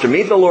clouds to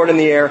meet the Lord in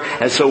the air,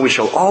 and so we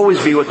shall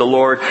always be with the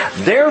Lord.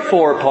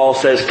 Therefore, Paul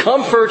says,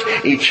 comfort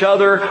each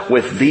other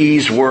with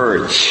these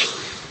words.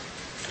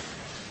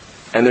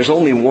 And there's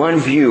only one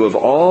view of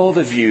all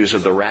the views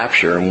of the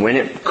rapture, and when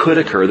it could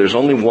occur, there's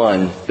only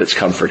one that's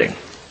comforting.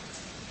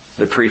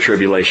 The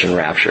pre-tribulation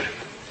rapture.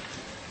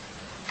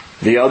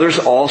 The others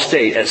all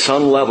state at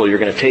some level you're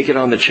going to take it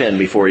on the chin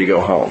before you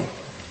go home.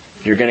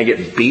 You're going to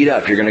get beat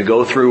up. You're going to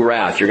go through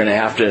wrath. You're going to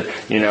have to,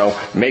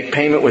 make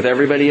payment with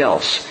everybody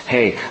else.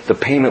 Hey, the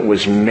payment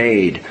was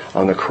made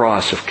on the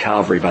cross of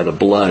Calvary by the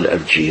blood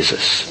of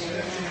Jesus.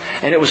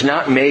 And it was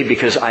not made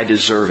because I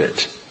deserve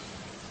it.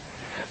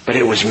 But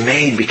it was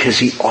made because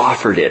He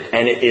offered it.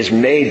 And it is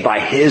made by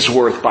His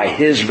worth, by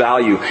His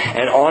value.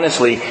 And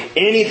honestly,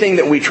 anything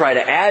that we try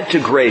to add to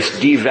grace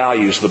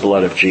devalues the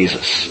blood of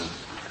Jesus.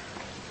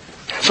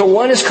 So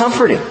one is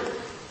comforting.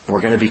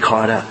 We're going to be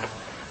caught up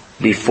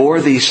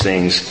before these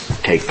things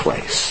take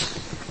place.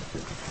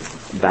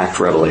 Back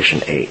to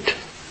Revelation 8.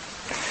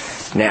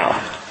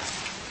 Now,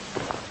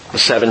 the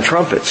 7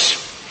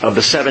 trumpets of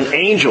the 7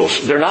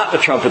 angels. They're not the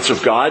trumpets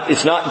of God.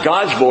 It's not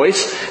God's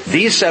voice.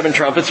 These 7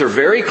 trumpets are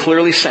very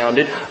clearly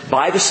sounded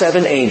by the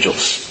 7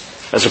 angels,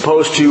 as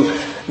opposed to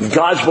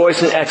God's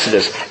voice in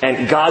Exodus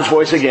and God's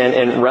voice again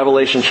in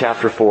Revelation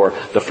chapter 4,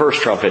 the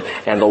first trumpet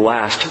and the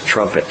last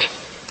trumpet.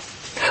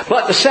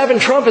 But the 7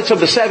 trumpets of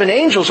the 7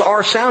 angels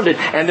are sounded,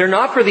 and they're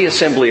not for the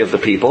assembly of the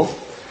people,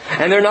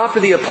 and they're not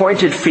for the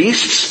appointed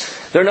feasts.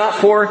 They're not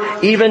for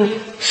even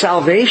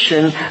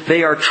salvation.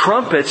 They are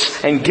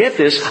trumpets, and get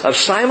this, of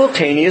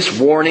simultaneous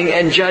warning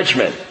and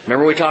judgment.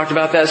 Remember we talked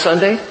about that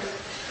Sunday?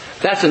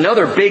 That's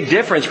another big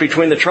difference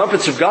between the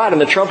trumpets of God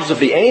and the trumpets of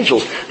the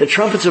angels. The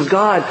trumpets of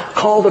God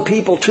call the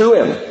people to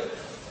Him.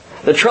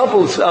 The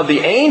trumpets of the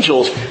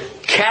angels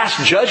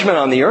cast judgment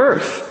on the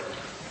earth.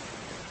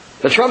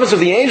 The trumpets of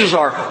the angels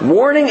are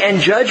warning and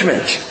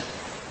judgment.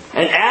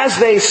 And as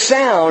they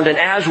sound, and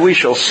as we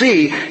shall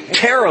see,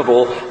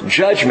 terrible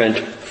judgment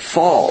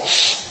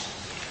falls.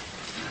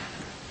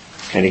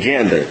 And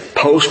again, the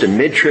post and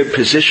mid-trib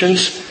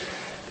positions,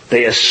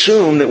 they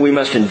assume that we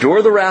must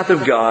endure the wrath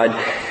of God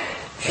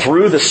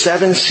through the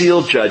 7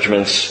 seal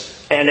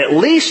judgments, and at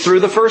least through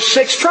the first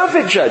 6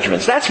 trumpet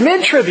judgments. That's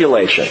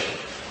mid-tribulation.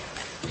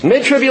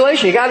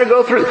 Mid-tribulation, you got to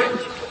go through.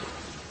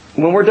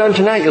 When we're done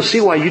tonight, you'll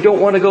see why you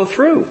don't want to go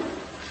through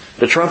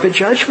the trumpet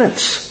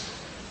judgments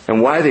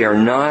and why they are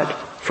not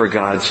for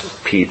God's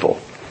people.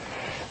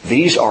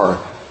 These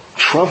are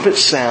trumpet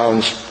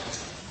sounds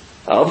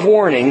of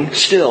warning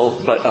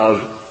still, but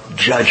of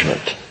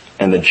judgment.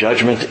 And the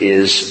judgment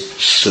is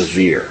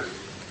severe.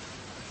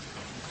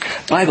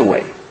 By the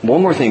way,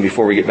 one more thing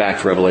before we get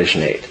back to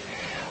Revelation 8.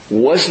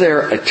 Was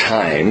there a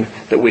time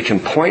that we can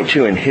point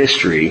to in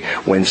history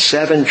when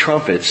 7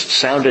 trumpets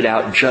sounded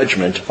out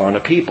judgment on a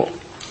people?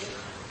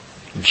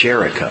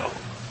 Jericho.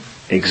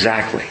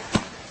 Exactly.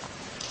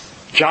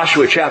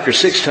 Joshua chapter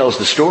 6 tells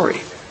the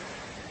story.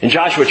 In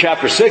Joshua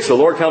chapter 6, the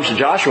Lord comes to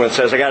Joshua and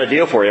says, I got a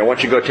deal for you. I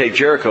want you to go take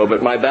Jericho,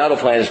 but my battle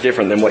plan is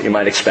different than what you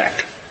might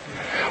expect.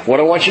 What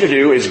I want you to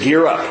do is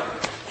gear up.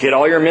 Get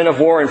all your men of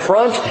war in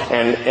front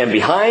and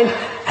behind.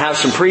 Have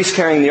some priests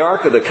carrying the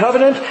Ark of the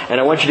Covenant. And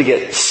I want you to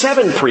get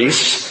 7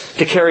 priests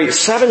to carry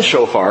 7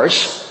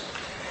 shofars.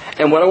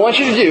 And what I want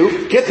you to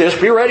do, get this,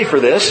 be ready for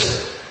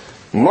this.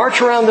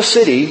 March around the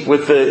city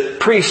with the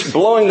priests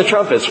blowing the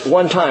trumpets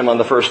one time on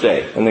the first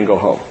day. And then go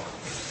home.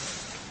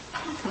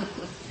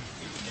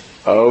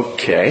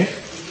 Okay.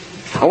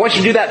 I want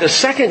you to do that the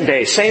second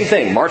day. Same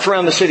thing. March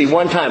around the city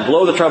one time.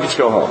 Blow the trumpets,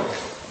 go home.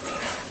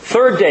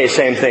 Third day,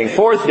 same thing.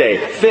 Fourth day,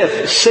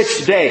 5th,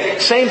 6th day,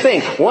 same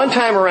thing. One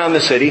time around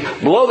the city,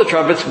 blow the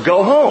trumpets,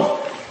 go home.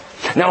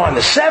 Now on the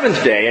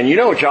 7th day, and you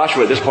know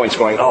Joshua at this point is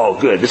going, oh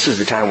good, this is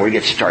the time where we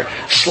get to start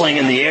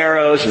slinging the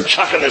arrows and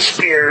chucking the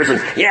spears and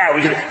yeah,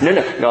 we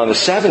can. No, on the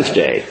 7th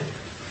day,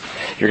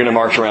 you're going to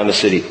march around the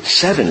city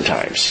 7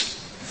 times.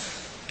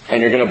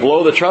 And you're going to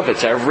blow the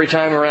trumpets every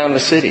time around the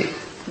city.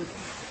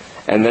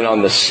 And then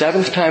on the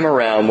 7th time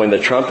around, when the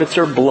trumpets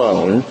are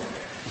blown,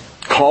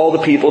 call the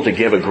people to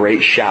give a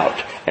great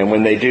shout. And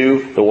when they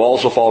do, the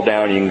walls will fall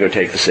down and you can go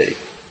take the city.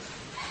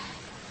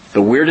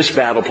 The weirdest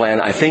battle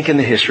plan, I think, in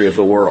the history of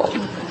the world.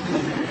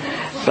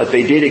 But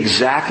they did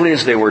exactly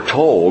as they were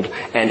told,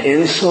 and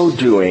in so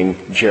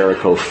doing,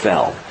 Jericho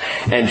fell.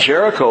 And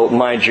Jericho,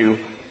 mind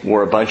you,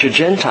 were a bunch of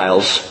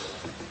Gentiles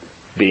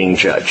being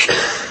judged.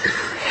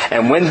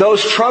 And when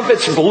those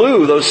trumpets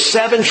blew, those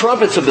 7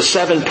 trumpets of the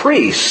 7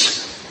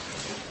 priests,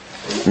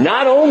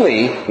 not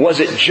only was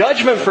it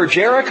judgment for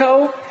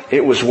Jericho,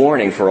 it was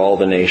warning for all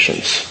the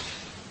nations.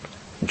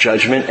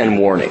 Judgment and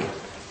warning.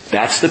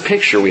 That's the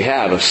picture we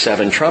have of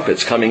 7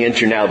 trumpets coming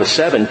into now the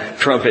 7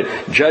 trumpet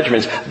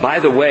judgments. By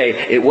the way,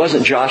 it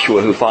wasn't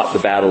Joshua who fought the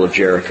battle of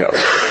Jericho.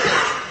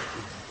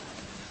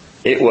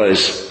 It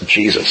was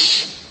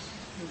Jesus.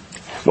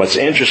 What's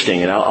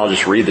interesting, and I'll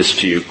just read this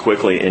to you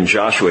quickly, in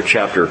Joshua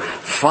chapter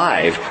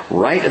 5,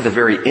 right at the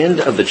very end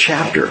of the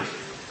chapter,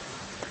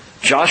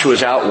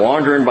 Joshua's out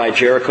wandering by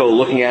Jericho,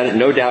 looking at it,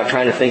 no doubt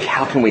trying to think,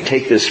 how can we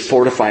take this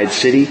fortified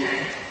city?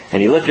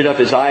 And he lifted up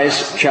his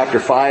eyes, chapter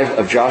 5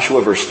 of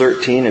Joshua, verse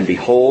 13, and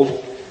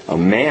behold, a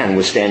man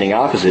was standing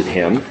opposite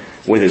him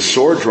with his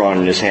sword drawn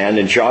in his hand.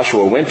 And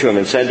Joshua went to him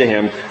and said to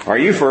him, are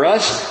you for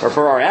us or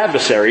for our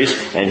adversaries?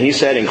 And he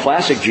said in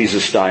classic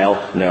Jesus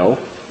style, no.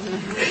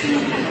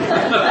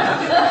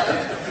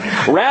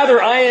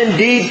 Rather, I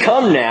indeed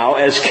come now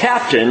as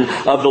captain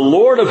of the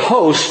Lord of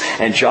hosts.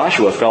 And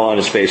Joshua fell on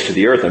his face to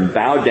the earth and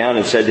bowed down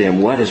and said to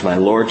him, what is my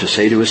Lord to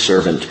say to his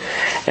servant?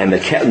 And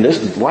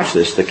watch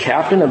this, the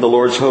captain of the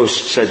Lord's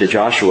hosts said to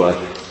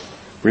Joshua,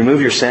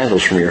 remove your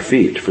sandals from your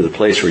feet, for the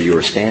place where you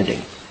are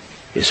standing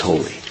is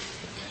holy.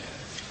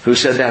 Who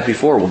said that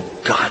before? Well,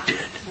 God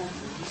did.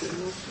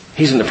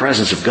 He's in the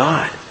presence of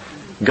God.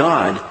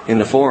 God in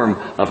the form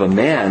of a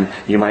man,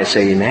 you might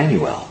say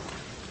Emmanuel,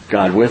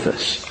 God with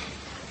us.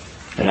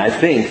 And I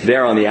think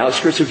there on the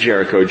outskirts of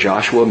Jericho,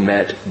 Joshua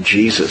met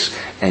Jesus.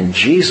 And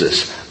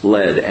Jesus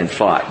led and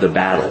fought the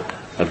battle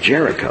of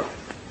Jericho.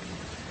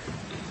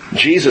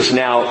 Jesus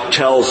now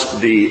tells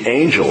the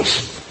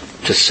angels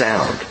to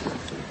sound.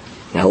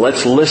 Now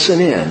let's listen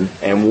in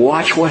and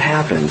watch what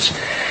happens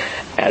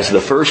as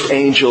the first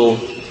angel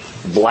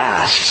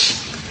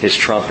blasts his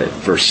trumpet.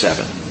 Verse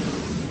 7.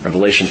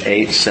 Revelation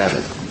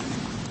 8:7.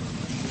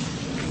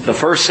 The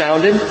first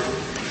sounded,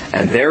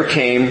 and there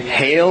came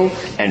hail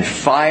and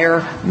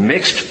fire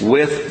mixed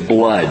with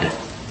blood.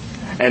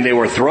 And they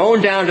were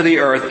thrown down to the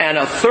earth, and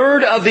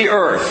 1/3 of the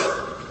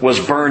earth was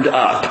burned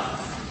up.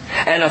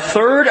 And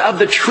 1/3 of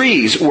the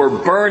trees were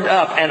burned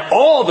up, and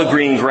all the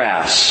green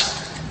grass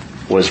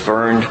was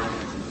burned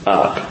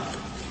up.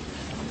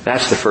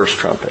 That's the first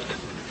trumpet.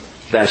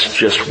 That's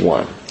just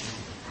one.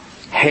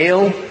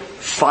 Hail,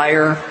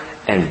 fire,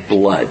 and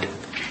blood.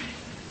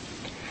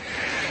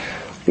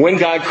 When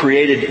God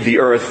created the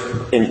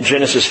earth in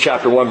Genesis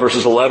chapter 1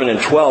 verses 11 and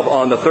 12,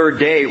 on the third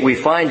day we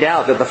find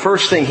out that the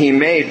first thing He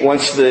made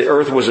once the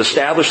earth was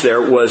established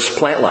there was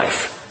plant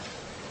life.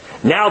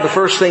 Now the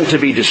first thing to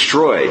be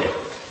destroyed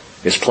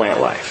is plant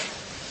life.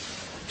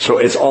 So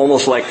it's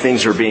almost like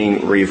things are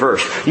being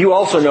reversed. You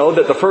also know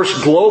that the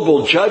first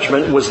global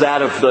judgment was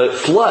that of the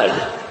flood.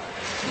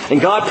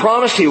 And God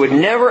promised He would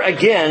never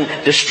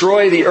again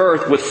destroy the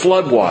earth with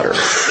flood water.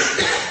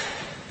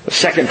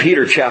 2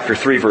 Peter chapter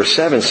 3 verse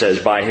 7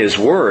 says, by His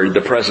word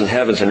the present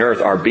heavens and earth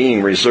are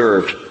being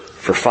reserved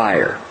for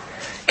fire,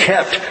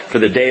 kept for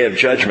the day of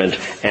judgment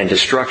and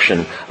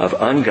destruction of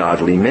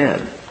ungodly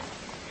men.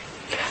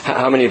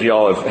 How many of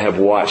y'all have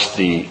watched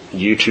the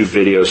YouTube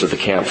videos of the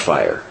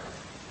campfire?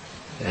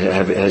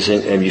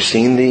 Have you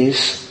seen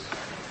these?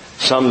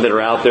 Some that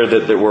are out there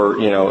that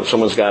were,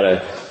 someone's got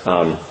a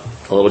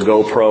little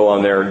GoPro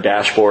on their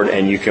dashboard,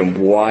 and you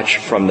can watch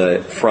from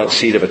the front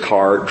seat of a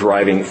car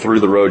driving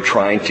through the road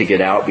trying to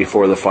get out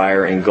before the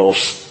fire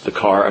engulfs the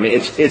car. I mean,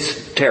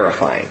 it's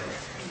terrifying.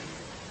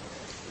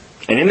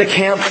 And in the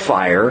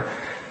campfire,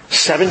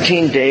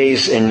 17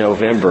 days in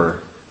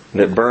November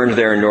that burned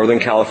there in Northern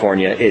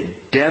California,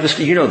 it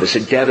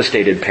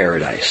devastated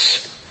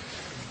Paradise,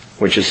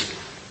 which is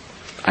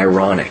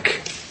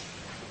ironic,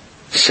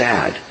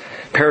 sad.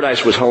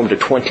 Paradise was home to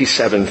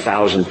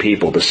 27,000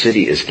 people. The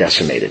city is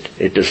decimated.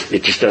 It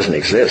just doesn't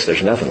exist.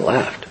 There's nothing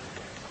left.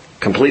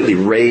 Completely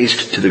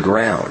razed to the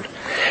ground.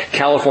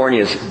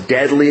 California's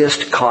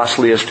deadliest,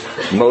 costliest,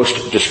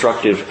 most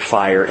destructive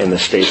fire in the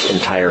state's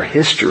entire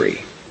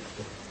history.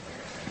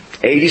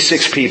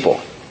 86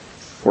 people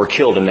were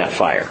killed in that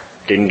fire.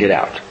 Didn't get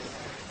out.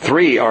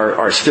 3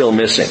 are still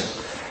missing.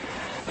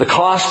 The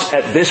cost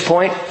at this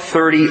point,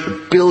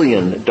 $30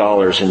 billion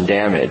in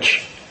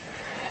damage.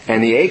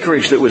 And the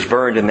acreage that was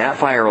burned in that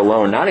fire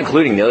alone, not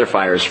including the other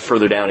fires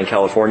further down in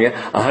California,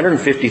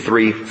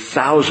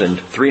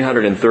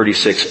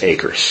 153,336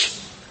 acres.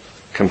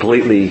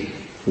 Completely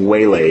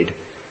waylaid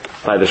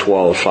by this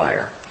wall of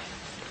fire.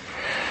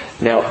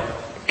 Now,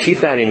 keep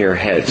that in your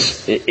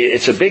heads.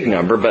 It's a big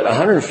number, but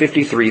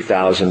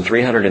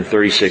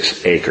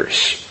 153,336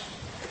 acres.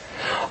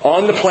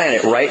 On the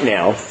planet right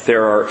now,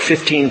 there are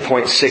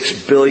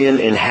 15.6 billion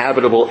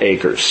inhabitable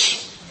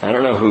acres. I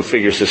don't know who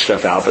figures this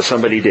stuff out, but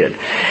somebody did.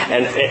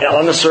 And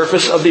on the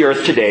surface of the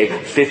earth today,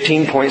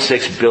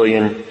 15.6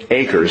 billion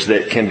acres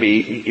that can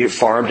be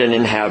farmed and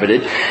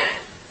inhabited.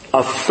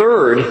 A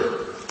third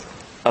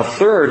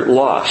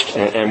lost,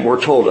 and we're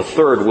told a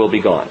third will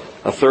be gone.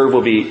 A third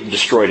will be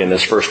destroyed in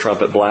this first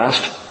trumpet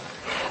blast.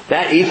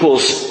 That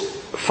equals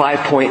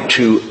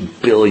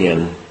 5.2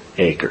 billion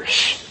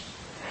acres.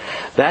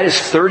 That is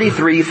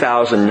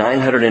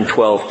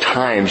 33,912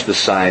 times the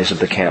size of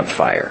the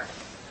campfire.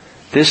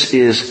 This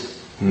is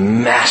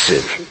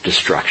massive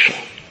destruction.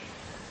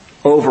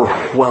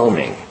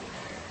 Overwhelming.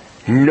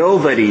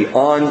 Nobody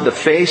on the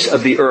face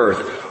of the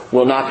earth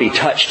will not be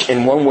touched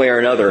in one way or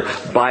another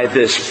by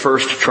this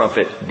first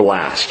trumpet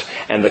blast.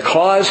 And the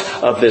cause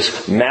of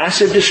this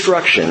massive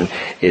destruction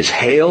is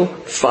hail,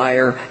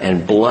 fire,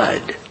 and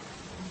blood.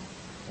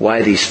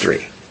 Why these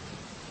 3?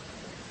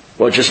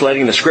 Well, just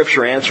letting the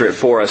Scripture answer it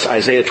for us.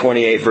 Isaiah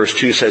 28 verse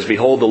 2 says,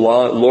 behold, the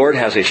Lord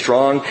has a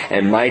strong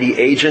and mighty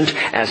agent,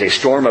 as a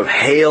storm of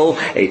hail,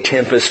 a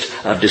tempest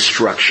of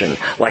destruction.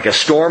 Like a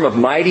storm of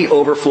mighty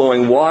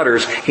overflowing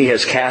waters, He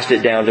has cast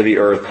it down to the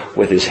earth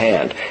with His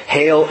hand.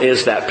 Hail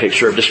is that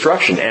picture of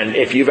destruction. And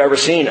if you've ever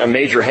seen a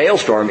major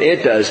hailstorm,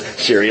 it does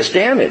serious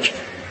damage.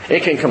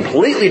 It can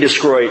completely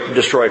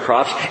destroy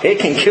crops. It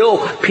can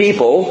kill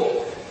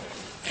people.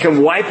 It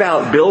can wipe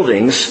out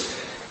buildings.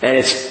 And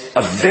it's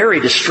a very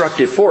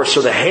destructive force.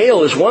 So the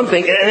hail is one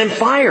thing, and then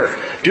fire.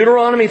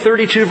 Deuteronomy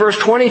 32 verse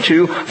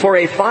 22, for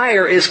a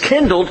fire is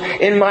kindled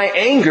in my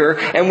anger.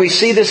 And we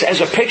see this as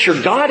a picture.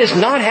 God is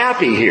not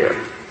happy here.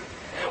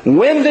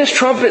 When this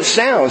trumpet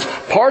sounds,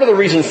 part of the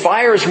reason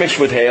fire is mixed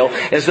with hail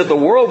is that the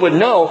world would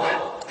know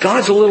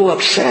God's a little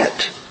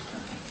upset.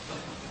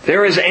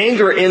 There is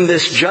anger in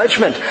this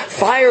judgment.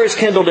 Fire is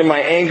kindled in my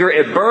anger.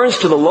 It burns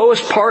to the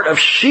lowest part of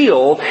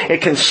Sheol.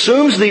 It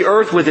consumes the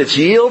earth with its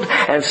yield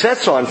and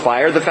sets on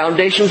fire the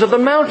foundations of the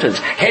mountains.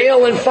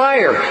 Hail and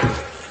fire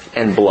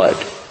and blood.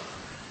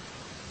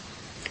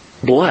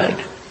 Blood.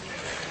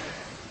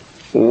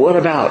 What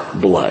about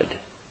blood?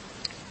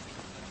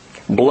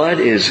 Blood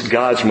is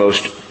God's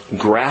most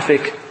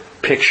graphic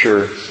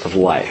picture of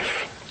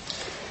life.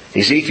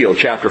 Ezekiel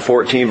chapter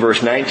 14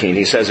 verse 19,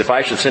 he says, if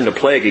I should send a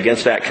plague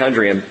against that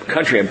country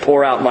and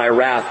pour out my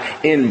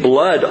wrath in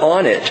blood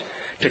on it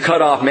to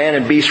cut off man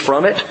and beast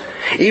from it,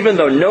 even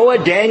though Noah,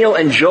 Daniel,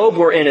 and Job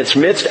were in its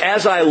midst,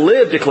 as I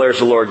live, declares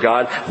the Lord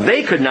God,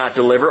 they could not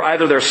deliver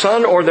either their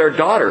son or their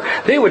daughter.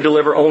 They would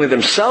deliver only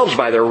themselves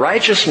by their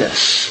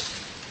righteousness.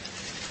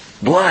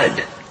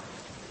 Blood.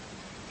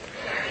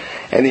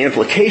 And the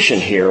implication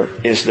here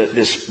is that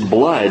this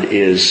blood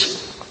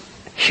is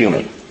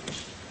human.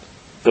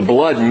 The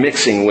blood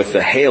mixing with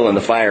the hail and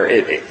the fire.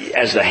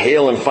 As the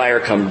hail and fire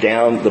come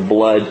down, the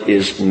blood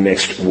is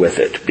mixed with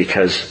it,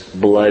 because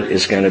blood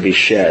is going to be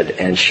shed,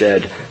 and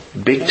shed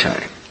big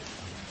time.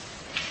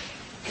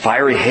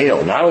 Fiery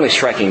hail, not only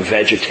striking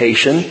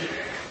vegetation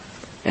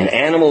and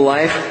animal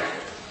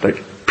life, but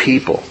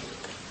people.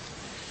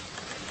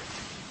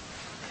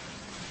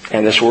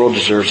 And this world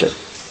deserves it.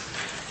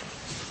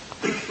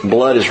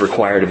 Blood is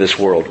required of this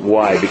world.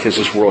 Why? Because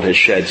this world has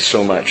shed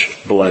so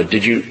much blood.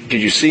 Did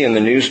you see in the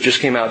news, just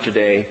came out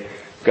today,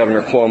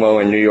 Governor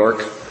Cuomo in New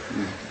York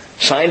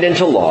signed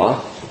into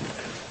law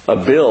a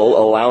bill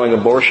allowing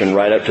abortion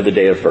right up to the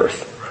day of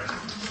birth.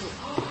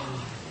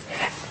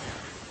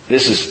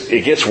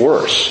 It gets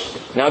worse.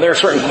 Now there are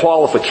certain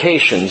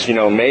qualifications,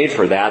 made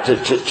for that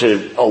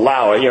to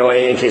allow it,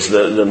 in case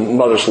the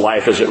mother's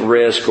life is at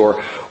risk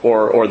or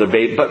the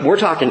baby. But we're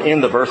talking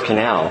in the birth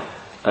canal.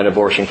 An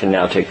abortion can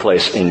now take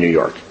place in New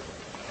York.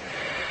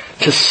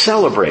 To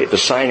celebrate the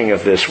signing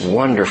of this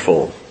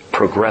wonderful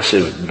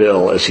progressive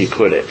bill, as he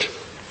put it,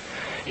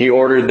 he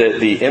ordered that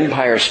the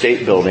Empire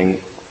State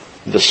Building,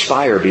 the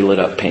spire, be lit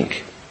up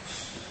pink.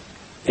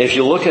 If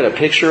you look at a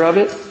picture of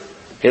it,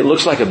 it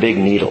looks like a big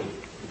needle.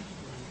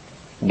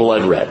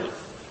 Blood red.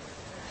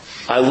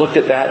 I looked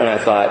at that and I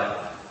thought,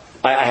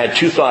 I had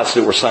two thoughts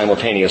that were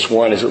simultaneous.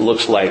 One is it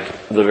looks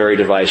like the very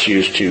device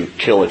used to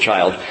kill a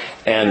child.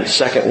 And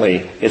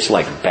secondly, it's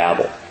like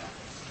Babel.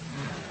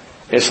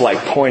 It's like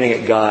pointing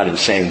at God and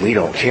saying, we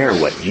don't care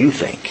what you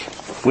think.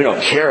 We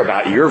don't care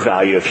about your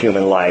value of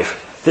human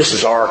life. This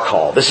is our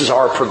call. This is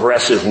our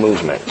progressive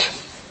movement.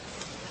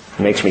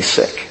 It makes me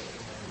sick.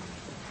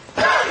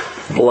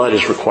 Blood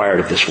is required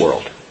of this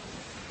world.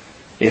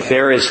 If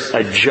there is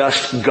a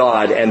just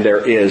God, and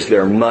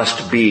there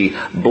must be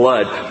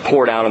blood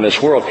poured out on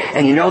this world.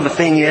 And the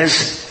thing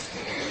is,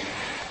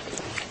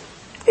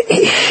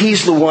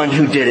 He's the one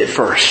who did it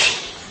first.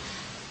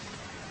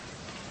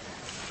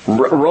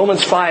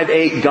 Romans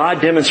 5:8,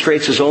 God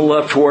demonstrates His own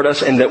love toward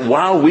us, and that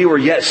while we were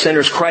yet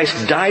sinners,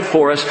 Christ died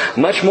for us.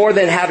 Much more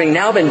than having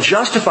now been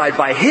justified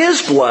by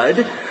His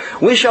blood,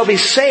 we shall be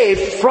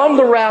saved from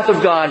the wrath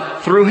of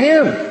God through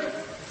Him.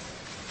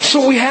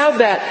 So we have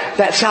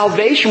that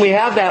salvation, we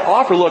have that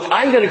offer. Look,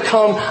 I'm going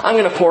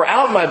to pour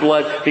out my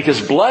blood because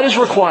blood is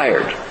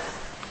required.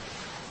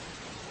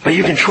 But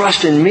you can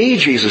trust in me,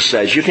 Jesus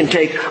says. You can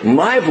take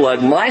my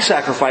blood, my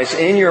sacrifice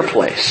in your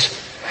place.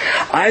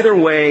 Either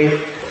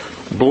way,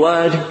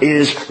 blood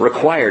is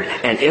required.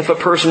 And if a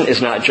person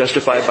is not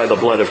justified by the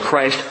blood of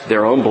Christ,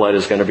 their own blood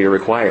is going to be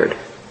required.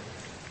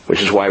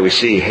 Which is why we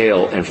see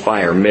hail and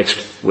fire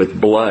mixed with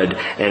blood.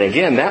 And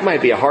again, that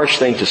might be a harsh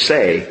thing to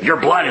say. Your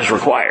blood is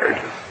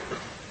required.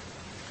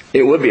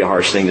 It would be a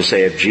harsh thing to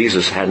say if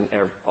Jesus hadn't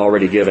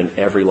already given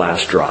every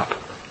last drop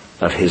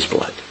of His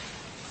blood,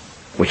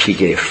 which He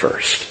gave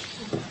first.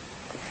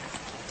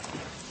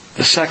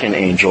 The second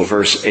angel,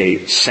 verse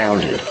 8,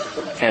 sounded,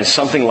 and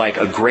something like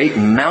a great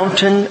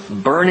mountain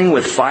burning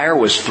with fire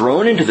was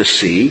thrown into the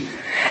sea,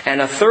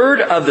 and a third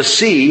of the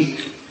sea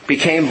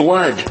became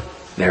blood.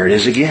 There it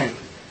is again.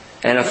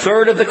 And a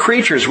third of the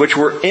creatures which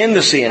were in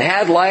the sea and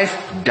had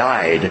life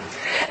died.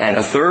 And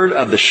a third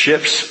of the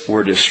ships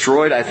were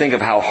destroyed. I think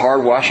of how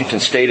hard Washington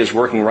State is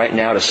working right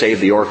now to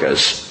save the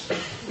orcas.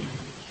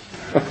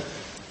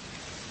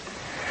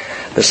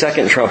 The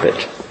second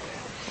trumpet,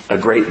 a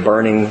great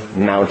burning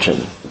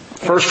mountain.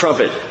 First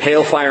trumpet,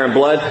 hail, fire, and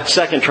blood.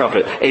 Second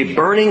trumpet, a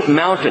burning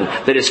mountain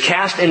that is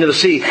cast into the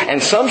sea.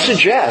 And some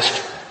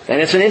suggest, and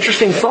it's an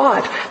interesting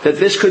thought, that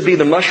this could be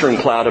the mushroom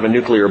cloud of a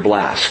nuclear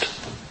blast.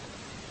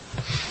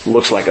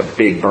 Looks like a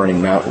big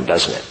burning mountain,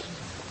 doesn't it?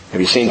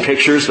 Have you seen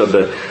pictures of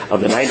the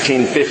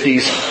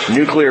 1950s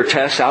nuclear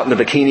tests out in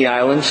the Bikini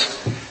Islands?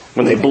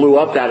 When they blew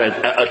up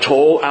that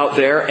atoll out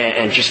there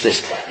and just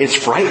this, it's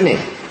frightening.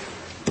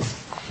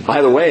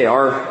 By the way,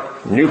 our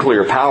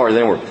nuclear power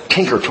then were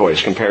tinker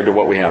toys compared to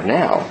what we have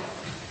now.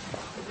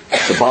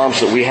 The bombs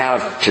that we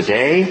have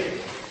today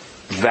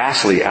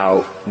vastly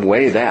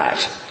outweigh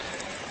that.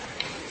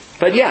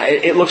 But yeah,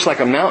 it looks like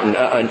a mountain,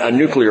 a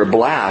nuclear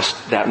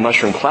blast. That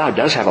mushroom cloud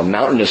does have a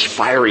mountainous,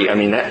 fiery,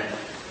 that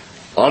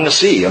on the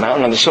sea, a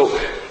mountain on the sea. So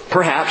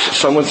perhaps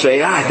some would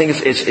say, I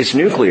think it's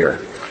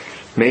nuclear.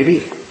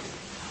 Maybe.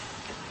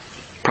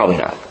 Probably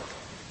not.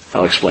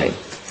 I'll explain.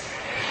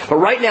 But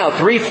right now,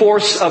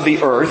 3/4 of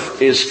the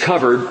earth is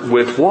covered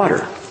with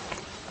water.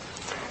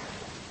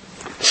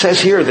 It says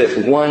here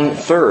that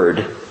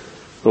 1/3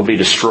 will be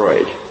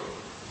destroyed.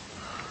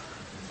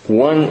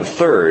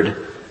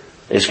 1/3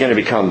 is going to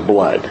become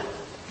blood.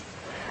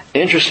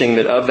 Interesting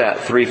that of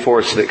that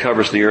 3/4 that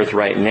covers the earth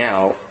right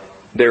now,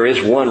 there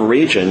is one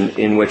region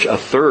in which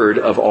 1/3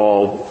 of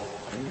all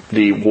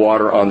the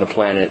water on the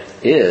planet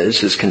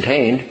is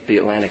contained, the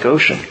Atlantic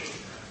Ocean.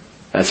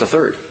 That's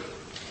 1/3.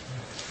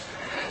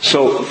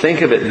 So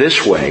think of it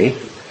this way.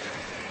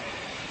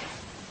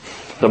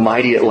 The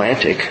mighty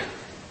Atlantic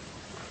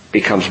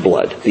becomes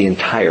blood, the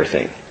entire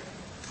thing.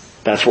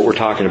 That's what we're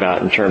talking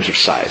about in terms of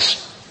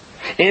size.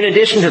 In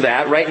addition to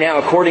that, right now,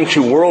 according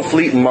to World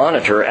Fleet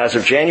Monitor, as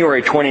of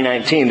January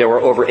 2019, there were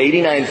over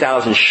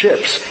 89,000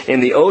 ships in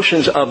the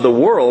oceans of the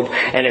world.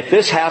 And if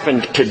this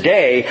happened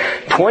today,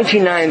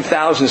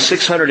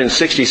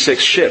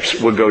 29,666 ships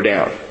would go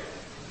down.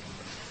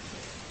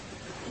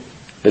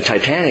 The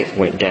Titanic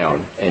went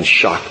down and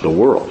shocked the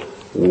world.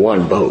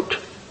 One boat.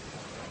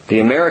 The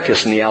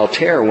Americus and the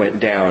Altair went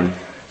down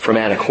from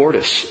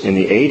Anacortes in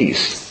the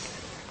 80s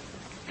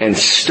and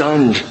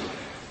stunned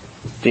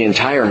the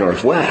entire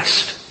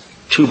Northwest.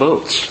 2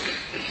 boats.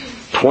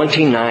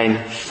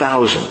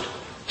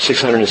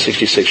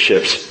 29,666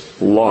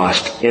 ships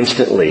lost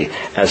instantly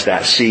as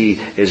that sea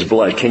is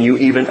blood. Can you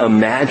even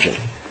imagine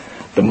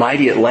the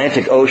mighty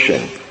Atlantic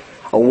Ocean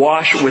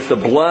awash with the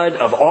blood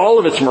of all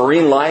of its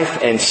marine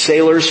life and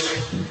sailors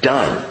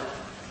done?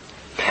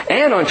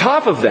 And on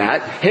top of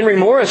that, Henry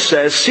Morris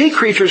says, sea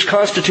creatures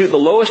constitute the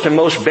lowest and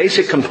most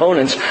basic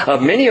components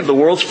of many of the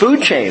world's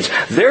food chains.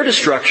 Their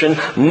destruction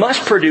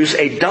must produce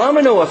a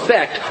domino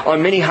effect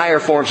on many higher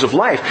forms of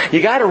life.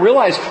 You got to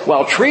realize,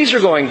 while trees are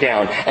going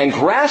down and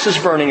grass is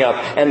burning up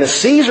and the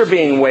seas are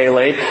being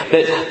waylaid,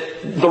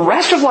 that the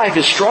rest of life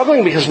is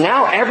struggling because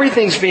now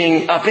everything's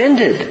being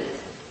upended.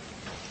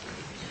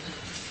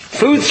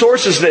 Food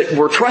sources that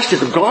were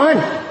trusted are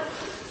gone.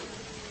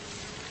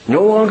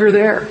 No longer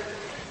there.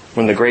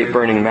 When the great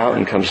burning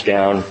mountain comes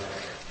down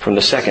from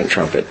the second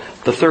trumpet,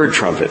 the third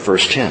trumpet,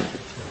 verse 10.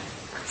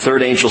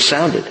 Third angel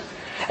sounded,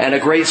 and a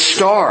great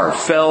star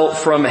fell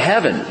from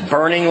heaven,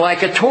 burning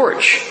like a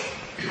torch.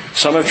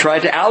 Some have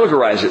tried to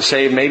allegorize it,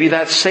 say maybe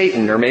that's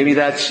Satan, or maybe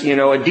that's,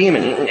 a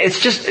demon. It's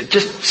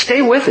just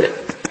stay with it.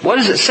 What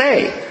does it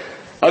say?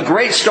 A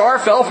great star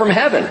fell from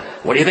heaven.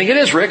 What do you think it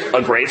is, Rick?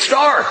 A great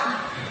star.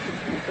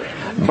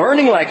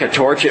 Burning like a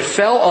torch, it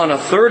fell on a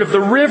third of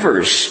the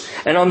rivers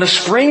and on the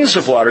springs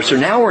of water. So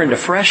now we're into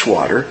fresh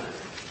water.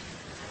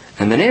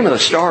 And the name of the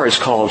star is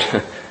called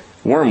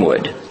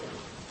Wormwood.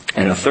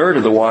 And a third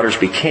of the waters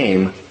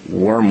became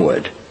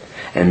wormwood.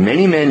 And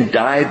many men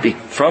died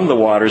from the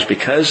waters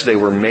because they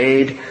were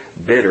made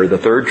bitter. The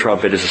third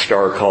trumpet is a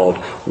star called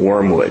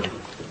Wormwood.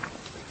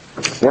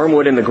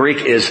 Wormwood in the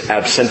Greek is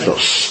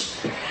absinthos.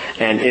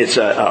 And it's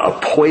a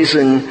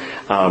poison,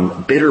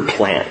 bitter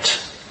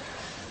plant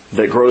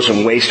that grows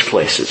in waste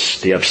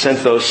places. The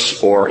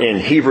absinthos, or in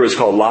Hebrew it's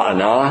called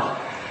la'anah.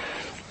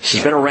 This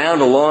has been around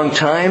a long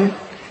time.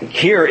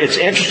 Here it's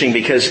interesting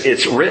because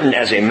it's written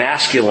as a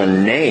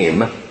masculine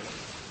name,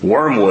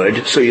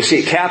 wormwood. So you see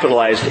it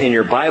capitalized in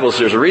your Bibles.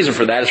 There's a reason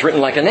for that. It's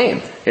written like a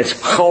name. It's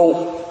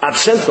cho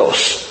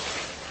absinthos.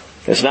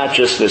 It's not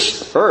just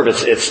this herb.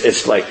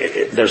 It's like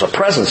there's a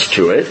presence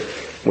to it,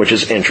 which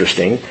is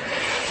interesting.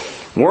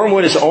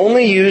 Wormwood is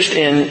only used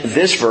in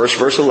this verse,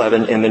 verse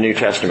 11, in the New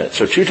Testament.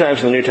 So 2 times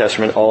in the New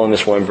Testament, all in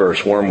this one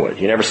verse, wormwood.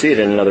 You never see it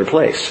in another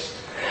place.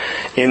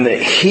 In the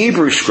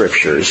Hebrew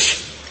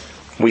Scriptures,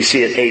 we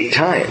see it 8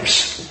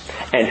 times.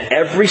 And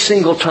every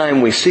single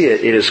time we see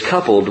it, it is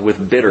coupled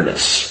with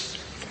bitterness.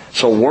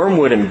 So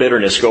wormwood and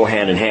bitterness go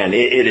hand in hand.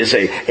 It is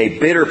a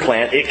bitter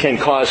plant. It can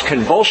cause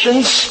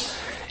convulsions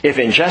if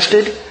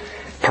ingested,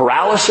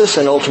 paralysis,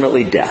 and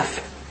ultimately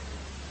death.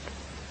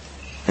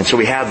 And so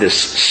we have this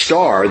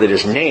star that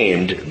is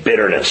named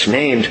bitterness,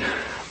 named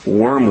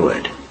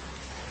wormwood.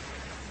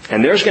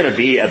 And there's going to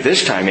be, at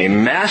this time, a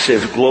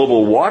massive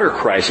global water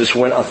crisis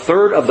when a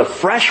third of the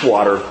fresh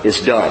water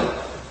is done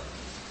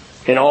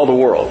in all the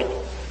world.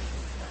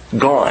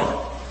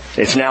 Gone.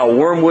 It's now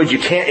wormwood.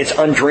 It's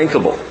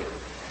undrinkable.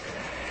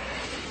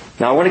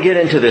 Now I want to get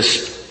into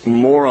this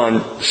more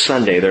on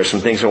Sunday. There's some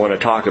things I want to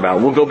talk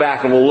about. We'll go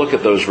back and we'll look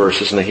at those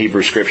verses in the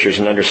Hebrew Scriptures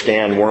and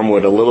understand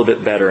wormwood a little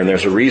bit better, and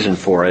there's a reason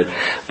for it.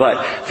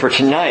 But for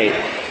tonight,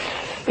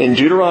 in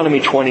Deuteronomy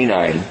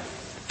 29,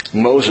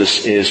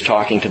 Moses is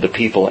talking to the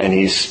people and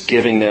he's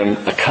giving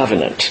them a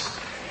covenant.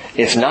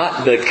 It's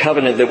not the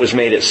covenant that was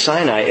made at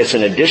Sinai. It's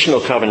an additional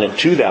covenant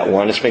to that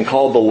one. It's been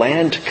called the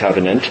land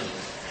covenant.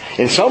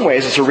 In some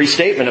ways, it's a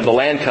restatement of the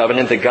land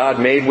covenant that God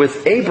made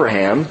with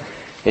Abraham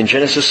in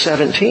Genesis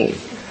 17.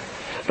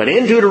 But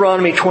in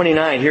Deuteronomy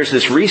 29, here's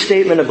this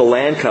restatement of the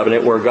land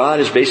covenant where God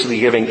is basically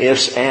giving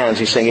ifs, ands.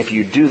 He's saying, if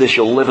you do this,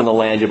 you'll live in the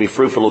land, you'll be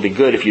fruitful, it'll be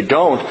good. If you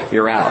don't,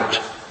 you're out.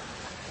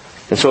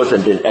 And so it's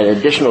an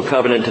additional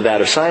covenant to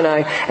that of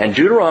Sinai. And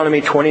Deuteronomy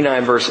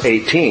 29, verse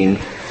 18,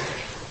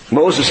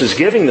 Moses is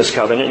giving this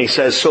covenant, and he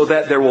says, so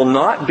that there will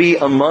not be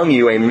among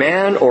you a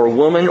man or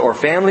woman or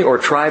family or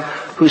tribe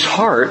whose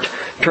heart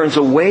turns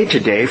away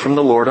today from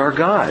the Lord our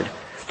God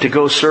to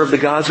go serve the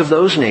gods of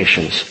those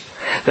nations.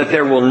 That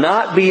there will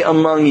not be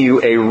among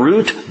you a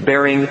root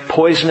bearing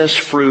poisonous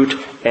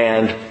fruit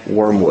and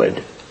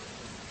wormwood.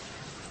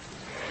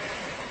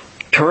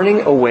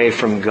 Turning away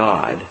from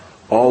God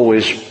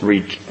always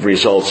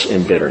results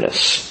in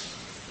bitterness.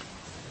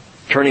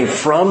 Turning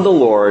from the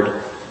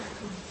Lord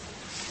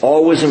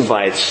always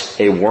invites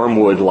a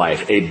wormwood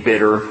life, a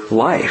bitter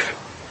life.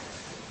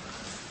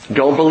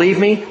 Don't believe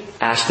me?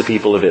 Ask the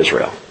people of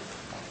Israel.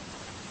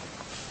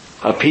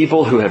 A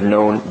people who have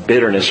known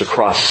bitterness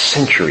across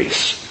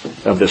centuries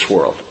of this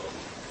world.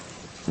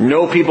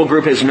 No people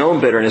group has known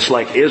bitterness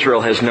like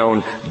Israel has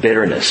known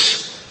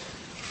bitterness.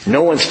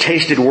 No one's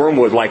tasted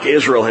wormwood like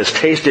Israel has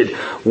tasted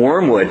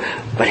wormwood.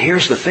 But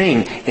here's the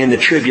thing. In the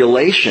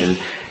tribulation,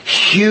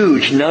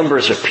 huge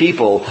numbers of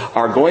people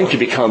are going to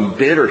become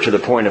bitter to the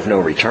point of no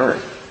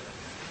return.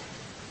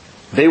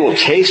 They will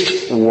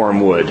taste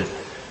wormwood,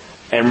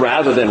 and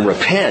rather than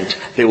repent,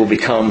 they will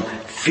become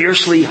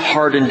fiercely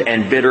hardened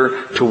and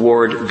bitter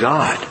toward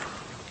God.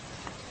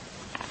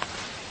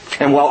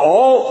 And while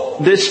all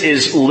this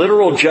is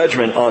literal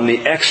judgment on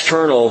the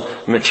external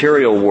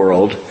material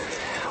world,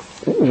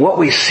 what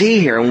we see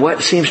here and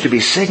what seems to be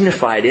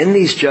signified in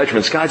these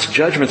judgments, God's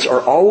judgments are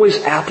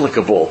always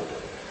applicable.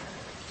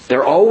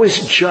 They're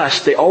always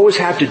just. They always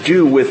have to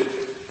do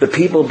with the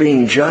people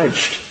being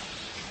judged.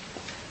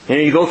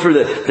 You go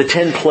through the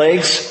 10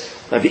 plagues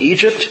of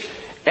Egypt,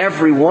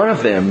 every one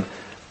of them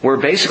were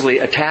basically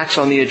attacks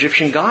on the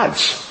Egyptian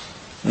gods.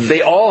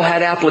 They all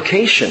had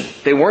application.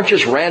 They weren't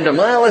just random,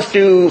 let's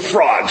do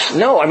frogs.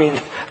 No,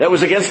 that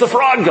was against the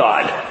frog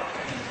god.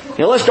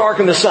 Let's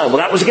darken the sun. Well,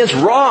 that was against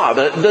Ra,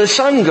 the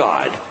sun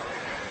god.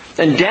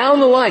 And down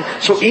the line.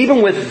 So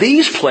even with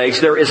these plagues,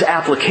 there is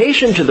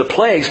application to the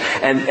plagues.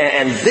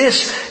 And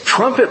this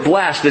trumpet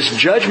blast, this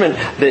judgment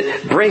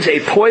that brings a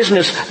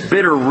poisonous,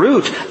 bitter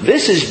root,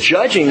 this is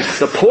judging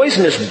the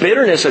poisonous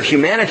bitterness of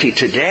humanity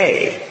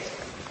today.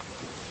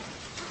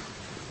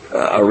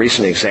 A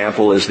recent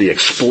example is the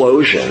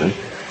explosion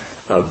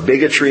of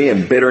bigotry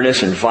and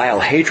bitterness and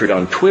vile hatred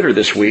on Twitter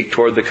this week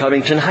toward the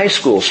Covington High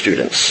School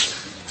students.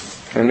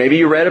 And maybe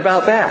you read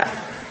about that.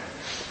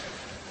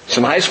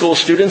 Some high school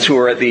students who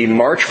were at the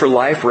March for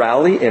Life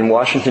rally in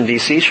Washington,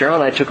 D.C. Cheryl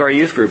and I took our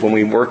youth group when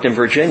we worked in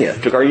Virginia.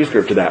 Took our youth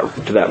group to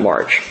that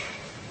march.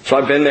 So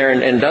I've been there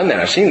and done that.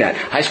 I've seen that.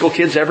 High school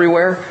kids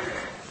everywhere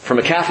from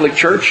a Catholic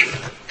church,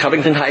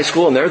 Covington High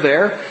School, and they're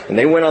there. And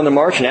they went on the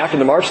march. And after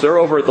the march, they're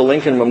over at the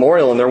Lincoln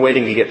Memorial and they're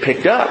waiting to get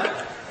picked up.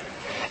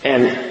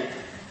 And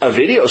a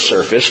video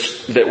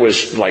surfaced that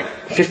was like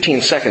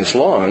 15 seconds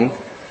long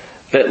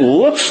that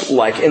looks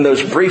like in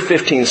those brief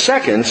 15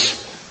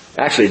 seconds,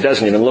 actually it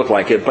doesn't even look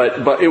like it,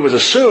 but it was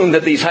assumed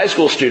that these high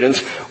school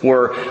students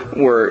were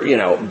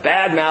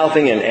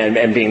bad-mouthing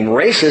and being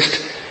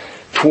racist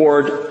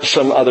toward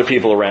some other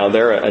people around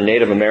there, a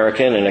Native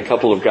American and a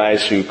couple of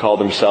guys who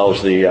called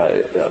themselves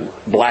the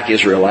Black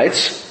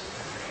Israelites.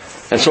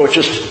 And so it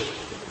just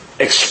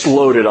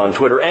exploded on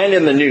Twitter and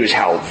in the news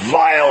how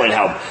vile and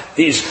how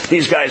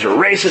these guys are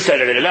racist,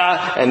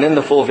 and then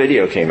the full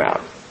video came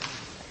out.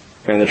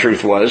 And the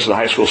truth was, the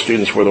high school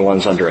students were the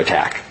ones under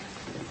attack.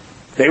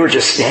 They were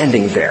just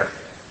standing there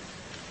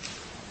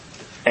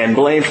and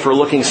blamed for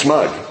looking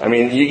smug.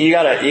 You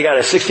got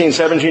a 16,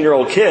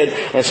 17-year-old kid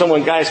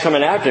and guy's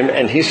coming after him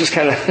and he's just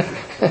kind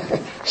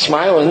of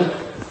smiling.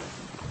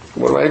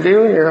 What do I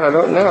do here? I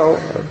don't know.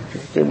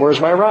 Where's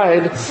my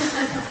ride?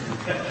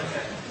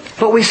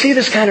 But we see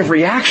this kind of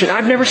reaction.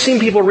 I've never seen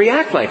people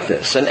react like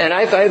this. And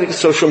I think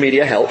social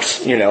media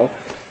helps,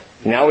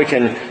 Now we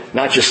can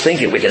not just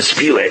think it, we can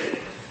spew it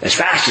as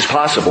fast as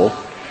possible.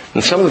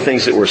 And some of the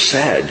things that were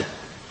said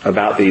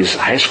about these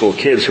high school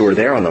kids who were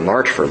there on the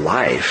March for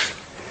Life,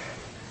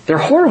 they're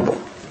horrible.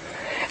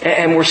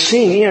 And we're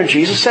seeing,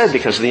 Jesus said,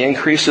 because of the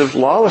increase of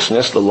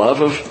lawlessness, the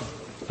love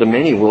of the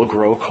many will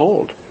grow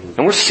cold.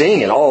 And we're seeing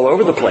it all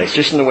over the place,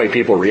 just in the way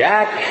people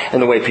react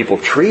and the way people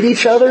treat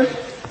each other.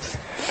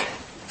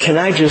 Can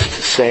I just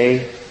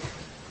say,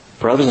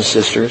 brothers and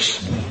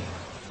sisters,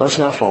 let's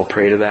not fall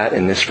prey to that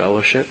in this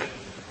fellowship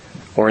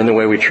or in the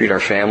way we treat our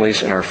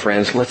families and our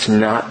friends. Let's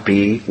not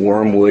be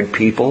wormwood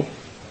people.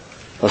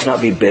 Let's not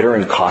be bitter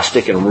and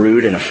caustic and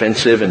rude and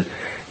offensive and,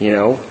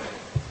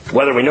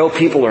 whether we know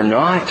people or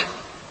not,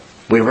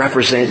 we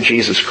represent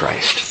Jesus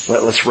Christ.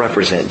 Let's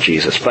represent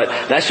Jesus. But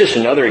that's just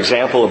another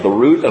example of the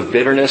root of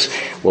bitterness.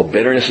 Well,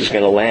 bitterness is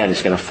going to land,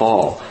 it's going to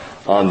fall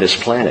on this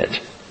planet.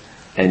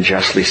 And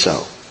justly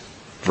so.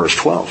 Verse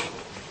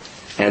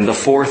 12. And the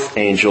fourth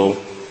angel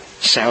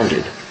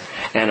sounded.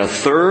 And a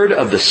third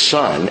of the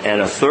sun,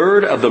 and a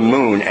third of the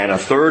moon, and a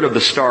third of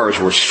the stars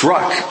were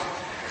struck,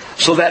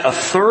 so that a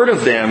third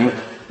of them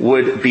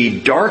would be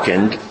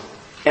darkened,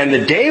 and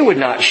the day would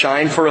not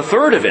shine for a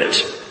third of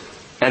it,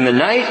 and the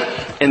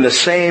night in the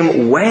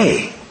same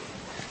way.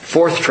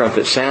 Fourth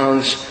trumpet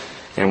sounds,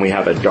 and we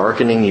have a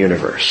darkening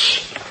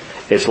universe.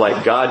 It's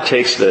like God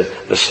takes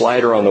the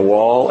slider on the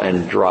wall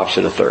and drops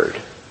it a third.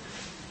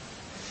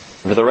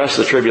 For the rest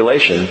of the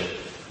tribulation,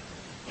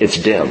 it's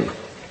dim.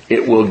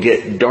 It will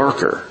get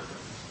darker.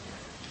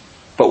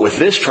 But with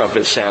this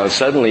trumpet sound,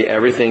 suddenly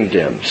everything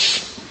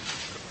dims.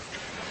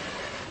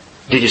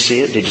 Did you see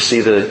it? Did you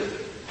see the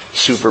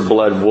super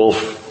blood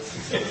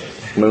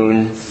wolf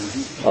moon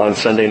on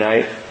Sunday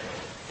night?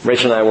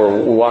 Rachel and I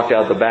we walked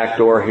out the back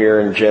door here,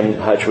 and Jim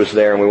Hutch was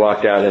there, and we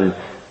walked out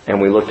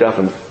and we looked up,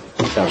 and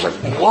I was like,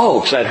 whoa,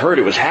 because I'd heard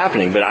it was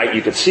happening, but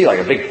you could see like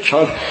a big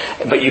chunk,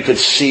 but you could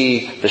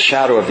see the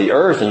shadow of the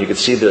earth, and you could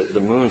see the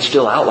moon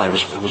still outlined.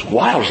 It was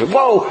wild. I was like,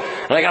 whoa!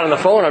 And I got on the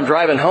phone, I'm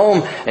driving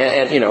home,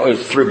 and it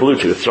was through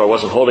Bluetooth, so I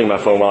wasn't holding my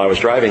phone while I was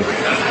driving.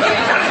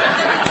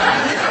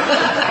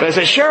 But I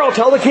said, Cheryl,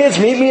 tell the kids,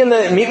 meet me in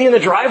the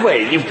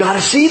driveway. You've got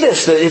to see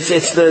this.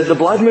 It's the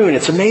blood moon.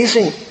 It's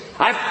amazing.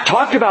 I've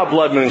talked about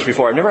blood moons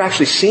before. I've never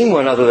actually seen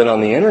one other than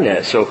on the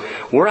internet. So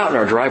we're out in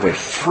our driveway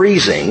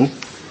freezing,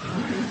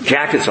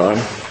 jackets on,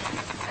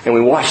 and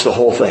we watched the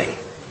whole thing.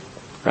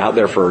 We're out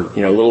there for,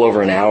 a little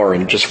over an hour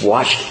and just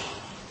watched,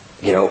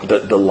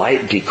 the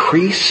light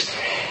decrease.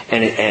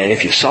 And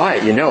if you saw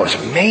it, it's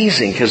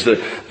amazing because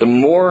the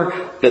more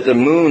that the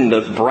moon,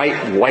 the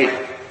bright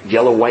white,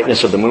 yellow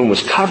whiteness of the moon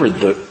was covered,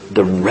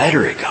 the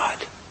redder it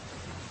got.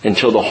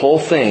 Until the whole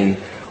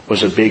thing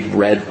was a big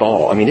red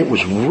ball. I mean, it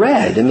was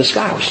red in the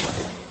sky.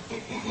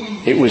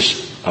 It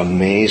was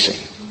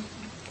amazing.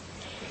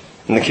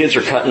 And the kids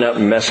are cutting up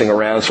and messing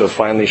around, so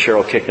finally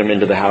Cheryl kicked them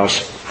into the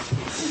house.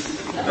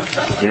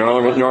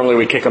 Normally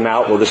we kick them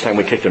out. Well, this time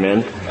we kicked them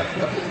in.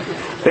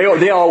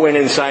 They all went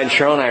inside.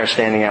 Cheryl and I are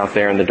standing out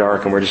there in the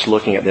dark, and we're just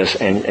looking at this.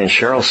 And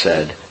Cheryl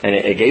said, and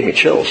it gave me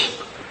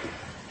chills.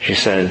 She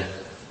said,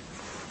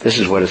 "This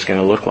is what it's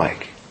going to look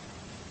like."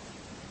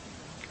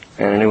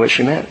 And I knew what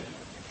she meant.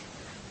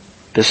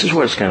 This is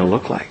what it's going to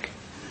look like.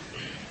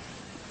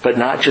 But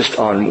not just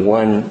on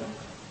one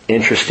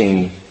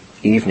interesting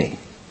evening.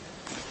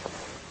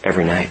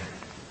 Every night.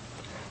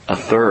 A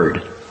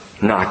third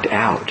knocked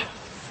out.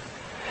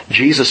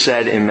 Jesus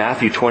said in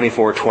Matthew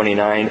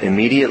 24:29,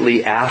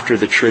 immediately after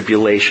the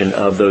tribulation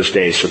of those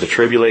days. So the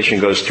tribulation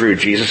goes through.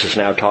 Jesus is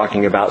now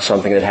talking about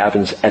something that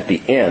happens at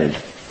the end.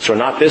 So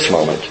not this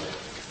moment.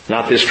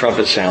 Not this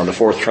trumpet sound, the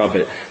fourth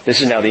trumpet.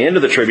 This is now the end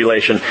of the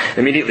tribulation.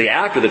 Immediately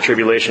after the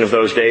tribulation of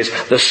those days,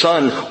 the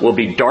sun will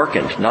be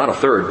darkened. Not a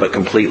third, but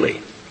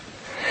completely.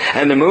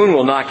 And the moon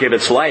will not give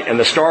its light, and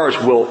the stars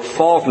will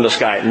fall from the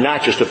sky.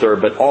 Not just a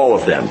third, but all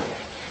of them.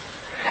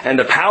 And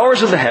the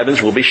powers of the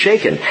heavens will be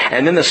shaken.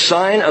 And then the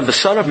sign of the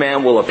Son of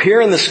Man will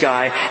appear in the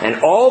sky,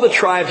 and all the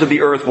tribes of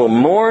the earth will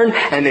mourn,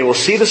 and they will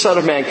see the Son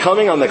of Man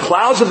coming on the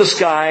clouds of the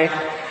sky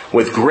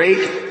with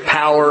great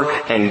power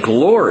and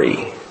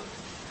glory.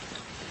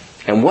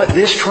 And what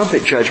this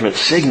trumpet judgment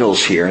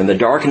signals here in the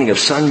darkening of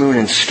sun, moon,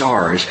 and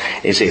stars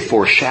is a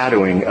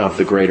foreshadowing of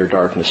the greater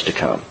darkness to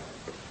come.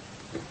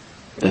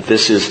 That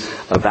this is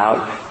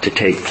about to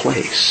take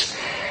place.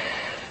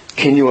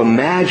 Can you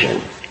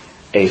imagine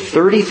a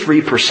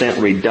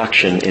 33%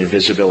 reduction in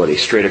visibility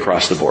straight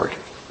across the board?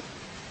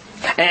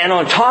 And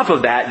on top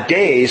of that,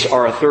 days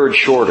are a third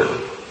shorter.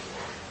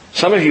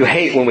 Some of you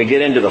hate when we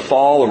get into the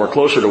fall and we're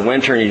closer to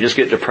winter and you just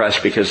get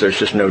depressed because there's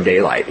just no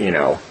daylight,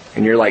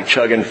 And you're like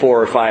chugging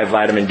 4 or 5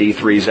 vitamin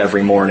D3s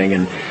every morning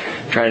and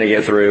trying to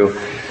get through.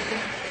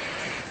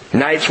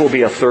 Nights will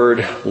be a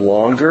third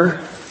longer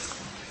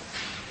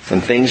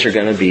and things are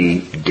going to be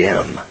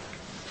dim.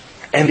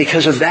 And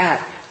because of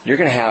that, you're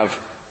going to have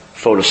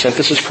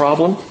photosynthesis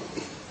problem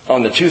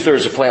on the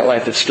 2/3 of plant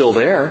life that's still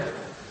there.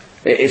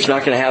 It's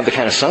not going to have the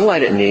kind of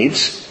sunlight it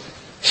needs.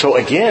 So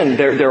again,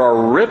 there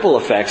are ripple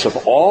effects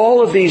of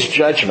all of these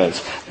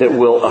judgments that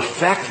will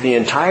affect the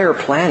entire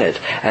planet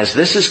as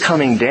this is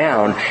coming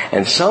down.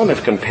 And some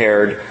have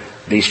compared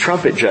these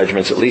trumpet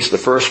judgments, at least the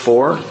first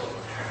 4,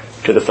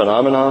 to the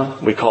phenomena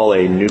we call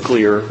a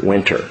nuclear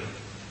winter.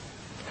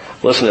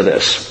 Listen to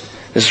this.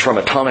 This is from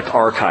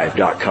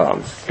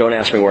atomicarchive.com. Don't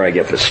ask me where I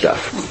get this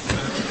stuff.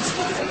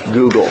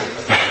 Google.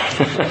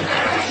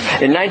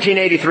 In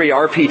 1983,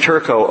 R.P.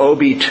 Turco,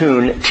 O.B.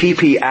 Toon,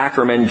 T.P.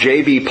 Ackerman,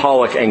 J.B.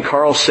 Pollock, and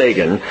Carl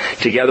Sagan,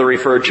 together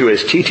referred to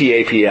as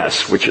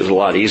TTAPS, which is a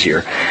lot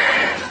easier,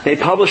 they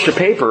published a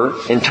paper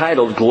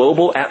entitled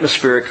Global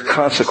Atmospheric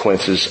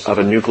Consequences of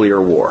a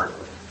Nuclear War.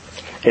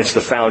 It's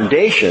the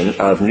foundation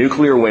of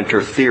nuclear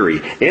winter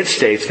theory. It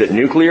states that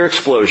nuclear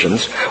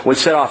explosions would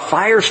set off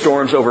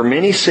firestorms over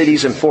many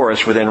cities and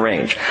forests within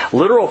range.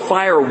 Literal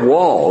fire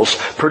walls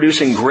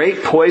producing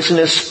great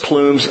poisonous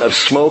plumes of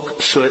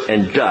smoke, soot,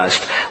 and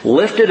dust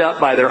lifted up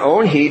by their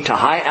own heat to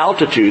high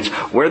altitudes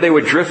where they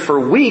would drift for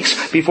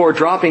weeks before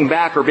dropping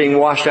back or being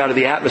washed out of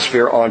the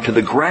atmosphere onto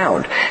the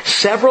ground.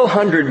 Several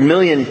 100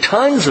 million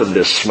tons of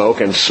this smoke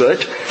and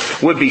soot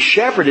would be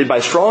shepherded by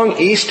strong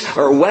east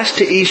or west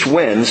to east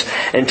winds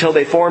until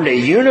they formed a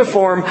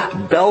uniform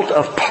belt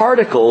of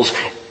particles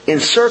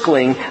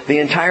encircling the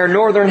entire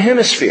northern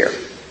hemisphere.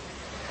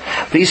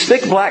 These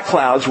thick black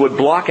clouds would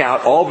block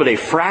out all but a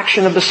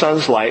fraction of the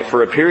sun's light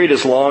for a period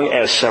as long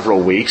as several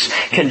weeks.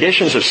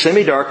 Conditions of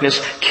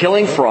semi-darkness,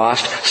 killing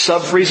frost,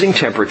 sub-freezing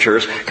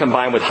temperatures,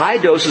 combined with high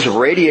doses of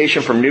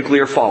radiation from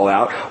nuclear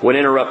fallout, would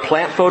interrupt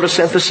plant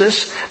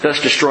photosynthesis, thus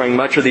destroying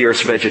much of the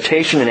Earth's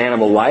vegetation and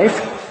animal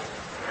life.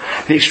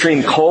 The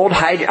extreme cold,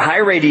 high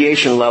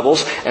radiation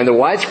levels, and the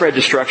widespread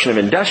destruction of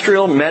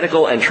industrial,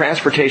 medical, and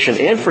transportation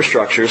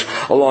infrastructures,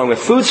 along with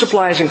food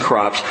supplies and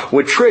crops,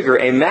 would trigger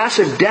a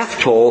massive death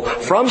toll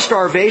from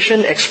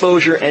starvation,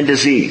 exposure, and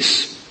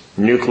disease.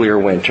 Nuclear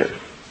winter.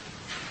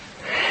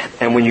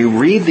 And when you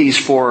read these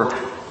 4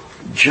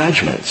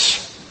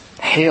 judgments,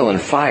 hail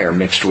and fire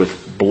mixed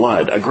with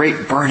blood, a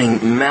great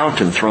burning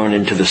mountain thrown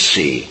into the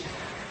sea,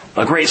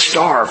 a great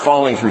star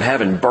falling from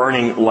heaven,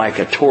 burning like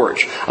a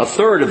torch. A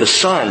third of the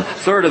sun,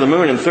 third of the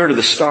moon, and third of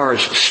the stars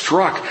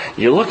struck.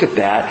 You look at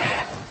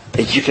that,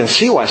 You can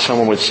see why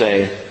someone would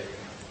say,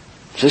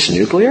 is this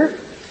nuclear?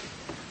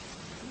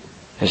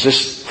 Is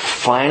this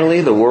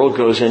finally the world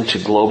goes into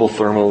global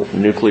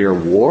thermonuclear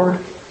war?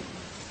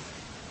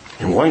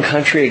 In one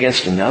country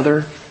against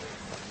another?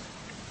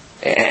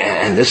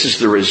 And this is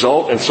the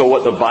result. And so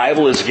what the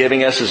Bible is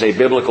giving us is a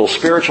biblical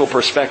spiritual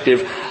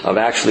perspective of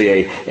actually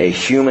a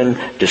human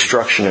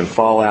destruction and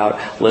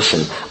fallout.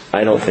 Listen,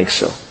 I don't think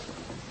so.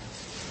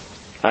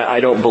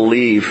 I don't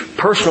believe,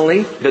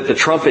 personally, that the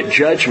trumpet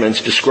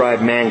judgments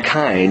describe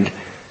mankind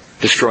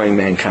destroying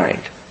mankind.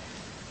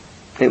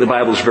 I think the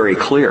Bible is very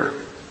clear.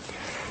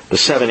 The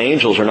 7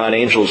 angels are not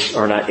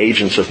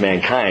agents of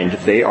mankind.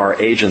 They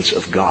are agents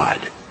of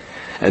God.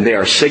 And they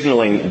are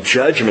signaling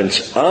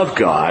judgments of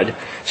God,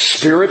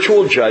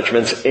 spiritual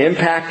judgments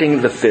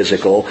impacting the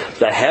physical,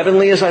 the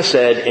heavenly, as I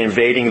said,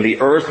 invading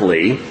the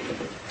earthly.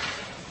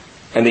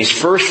 And these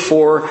first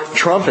 4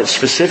 trumpets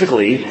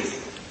specifically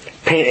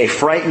paint a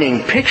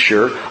frightening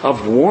picture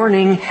of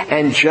warning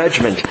and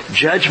judgment.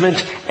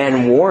 Judgment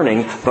and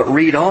warning. But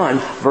read on,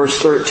 verse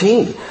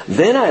 13.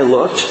 Then I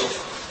looked,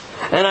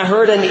 and I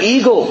heard an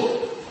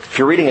eagle. If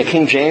you're reading a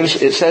King James,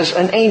 it says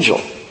an angel.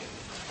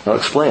 I'll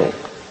explain.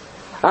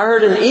 I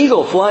heard an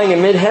eagle flying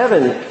in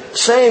mid-heaven,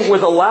 saying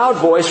with a loud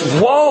voice,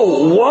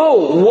 woe,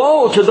 woe,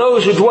 woe to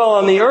those who dwell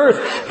on the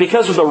earth,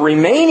 because of the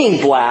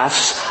remaining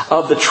blasts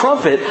of the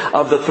trumpet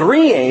of the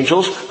 3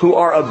 angels who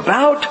are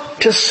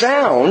about to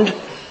sound.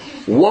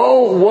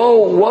 Woe,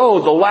 woe,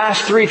 woe. The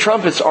last 3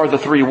 trumpets are the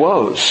 3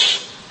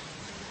 woes.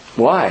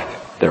 Why?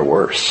 They're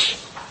worse.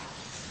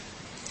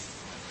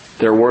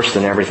 They're worse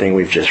than everything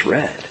we've just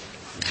read.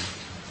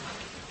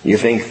 You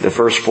think the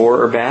first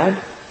 4 are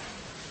bad?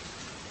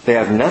 They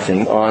have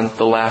nothing on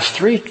the last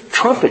 3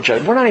 trumpet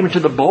judgments. We're not even to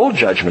the bowl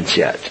judgments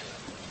yet.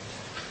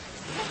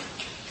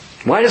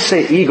 Why does it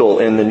say eagle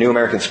in the New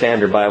American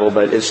Standard Bible,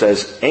 but it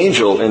says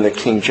angel in the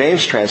King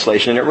James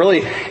translation? And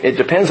it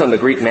depends on the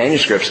Greek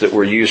manuscripts that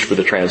were used for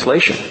the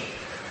translation.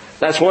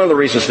 That's one of the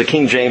reasons the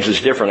King James is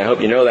different. I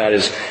hope you know that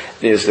is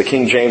the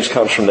King James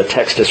comes from the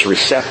Textus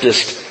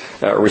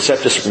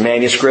Receptus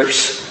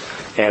manuscripts,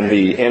 and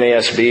the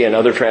NASB and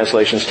other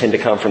translations tend to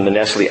come from the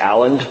Nestle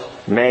Aland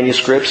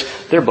manuscripts.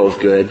 They're both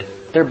good.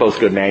 They're both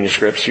good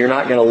manuscripts. You're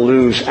not going to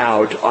lose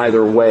out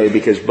either way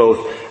because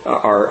both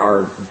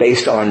are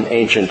based on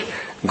ancient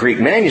Greek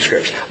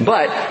manuscripts.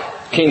 But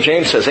King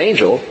James says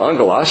angel,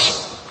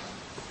 angelos.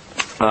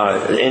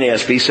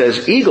 NASB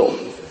says eagle,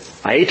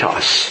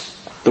 aetos.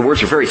 The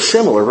words are very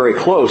similar, very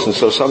close, and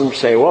so some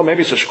say, well,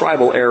 maybe it's a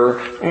scribal error.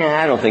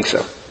 I don't think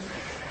so.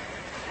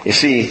 You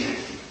see,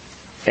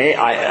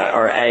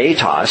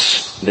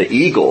 aetos, the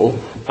eagle,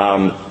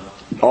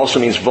 also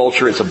means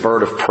vulture. It's a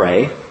bird of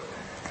prey.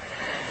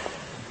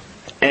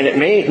 And it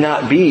may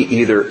not be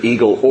either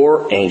eagle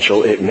or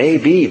angel. It may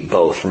be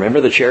both.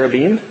 Remember the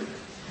cherubim?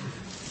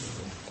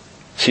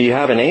 So you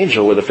have an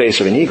angel with the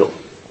face of an eagle.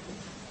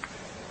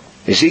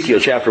 Ezekiel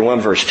chapter 1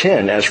 verse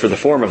 10, as for the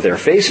form of their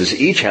faces,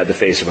 each had the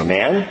face of a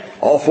man.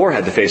 All 4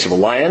 had the face of a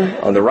lion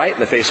on the right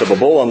and the face of a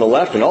bull on the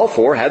left. And all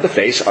 4 had the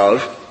face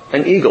of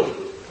an eagle.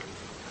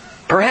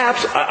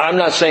 Perhaps, I'm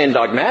not saying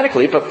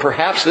dogmatically, but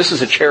perhaps this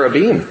is a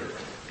cherubim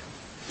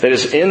that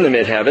is in the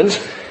mid-heavens,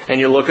 and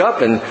you look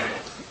up and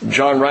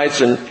John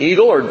writes an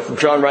eagle or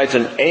John writes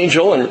an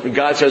angel, and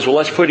God says, well,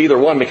 let's put either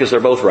one because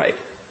they're both right.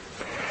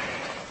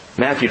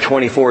 Matthew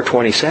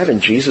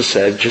 24:27, Jesus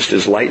said, just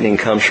as lightning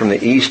comes from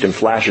the east and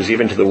flashes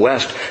even to the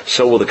west,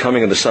 so will the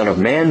coming of the Son of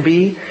Man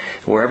be.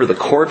 Wherever the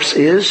corpse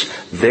is,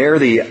 there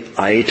the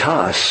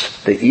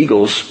aetos, the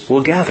eagles,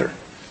 will gather.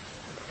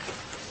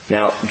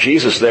 Now,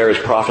 Jesus there is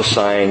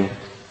prophesying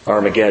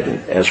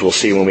Armageddon, as we'll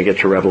see when we get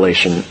to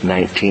Revelation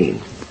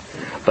 19.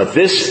 But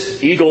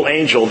this eagle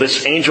angel,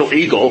 this angel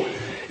eagle,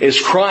 is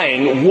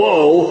crying,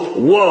 woe,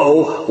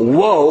 woe,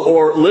 woe,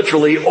 or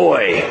literally,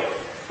 oi.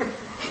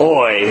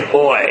 Oi,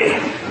 oi.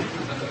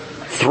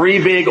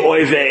 3 big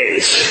oy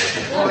veys.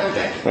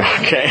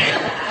 Okay?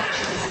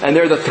 And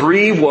they're the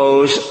 3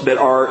 woes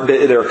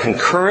they're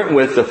concurrent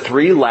with the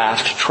 3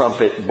 last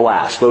trumpet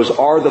blasts. Those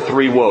are the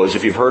 3 woes.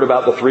 If you've heard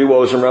about the 3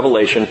 woes in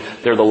Revelation,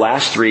 they're the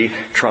last 3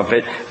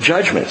 trumpet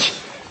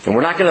judgments. And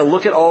we're not going to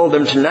look at all of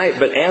them tonight,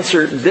 but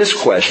answer this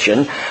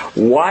question.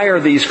 Why are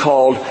these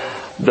called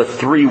the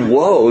 3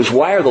 woes?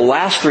 Why are the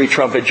last 3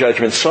 trumpet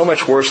judgments so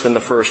much worse than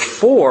the first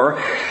 4?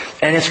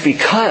 And it's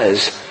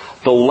because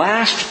the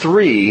last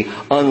 3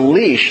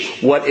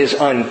 unleash what is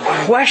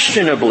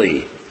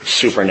unquestionably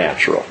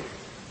supernatural.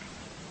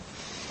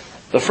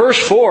 The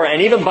first 4,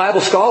 and even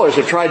Bible scholars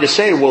have tried to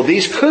say, well,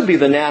 these could be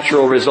the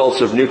natural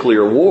results of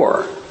nuclear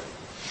war.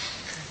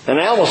 And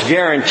I almost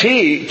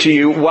guarantee to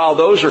you, while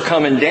those are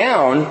coming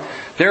down,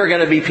 there are going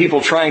to be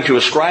people trying to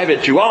ascribe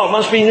it to, it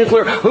must be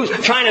nuclear.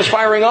 China's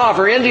firing off,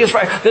 or India's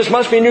firing. This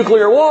must be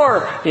nuclear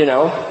war,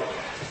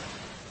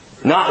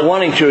 Not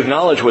wanting to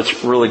acknowledge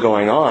what's really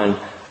going on.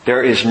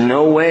 There is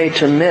no way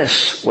to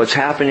miss what's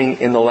happening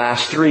in the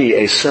last 3,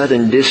 a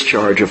sudden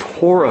discharge of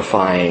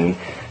horrifying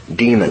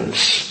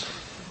demons.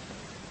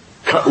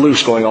 Cut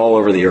loose going all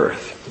over the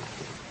earth.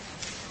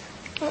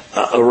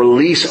 A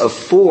release of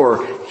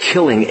 4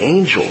 killing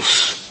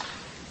angels.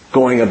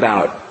 going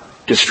about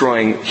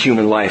destroying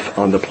human life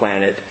on the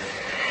planet.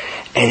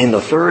 And in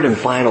the third and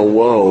final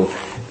woe,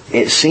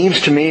 it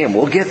seems to me, and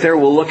we'll get there,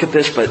 we'll look at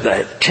this, but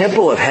the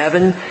temple of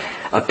heaven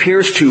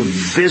appears to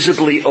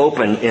visibly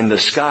open in the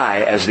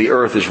sky as the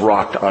earth is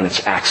rocked on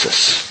its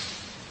axis.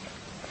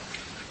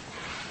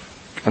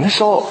 And this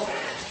is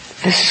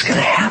going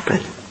to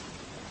happen.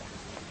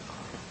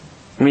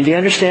 I mean, do you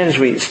understand as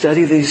we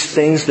study these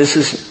things, this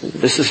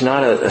is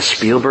not a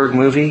Spielberg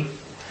movie.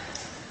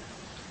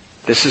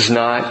 This is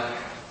not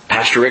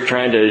Pastor Rick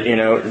trying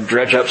to,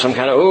 dredge up some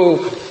kind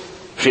of,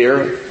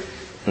 fear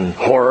and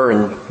horror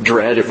and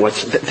dread of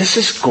this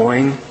is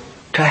going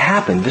to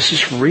happen. This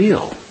is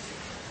real.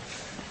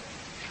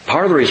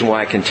 Part of the reason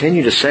why I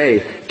continue to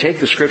say, take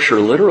the Scripture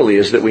literally,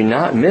 is that we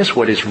not miss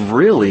what is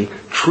really,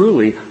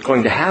 truly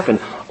going to happen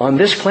on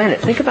this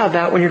planet. Think about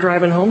that when you're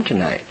driving home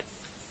tonight.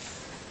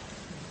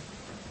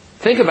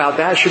 Think about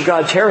that should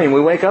God tarry and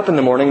we wake up in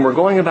the morning, we're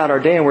going about our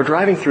day and we're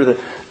driving through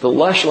the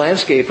lush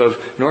landscape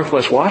of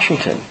Northwest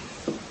Washington.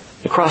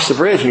 Across the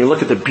bridge and you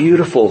look at the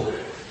beautiful,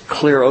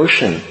 clear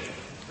ocean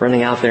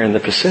running out there in the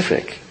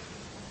Pacific.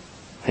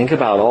 Think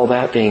about all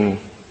that being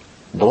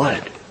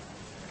blood.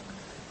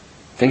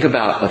 Think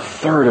about a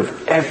third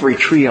of every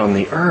tree on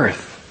the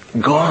earth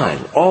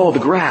gone. All the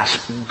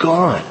grass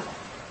gone.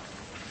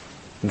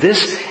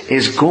 This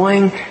is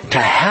going to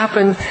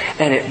happen,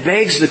 and it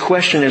begs the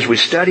question as we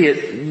study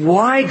it,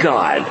 why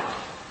God?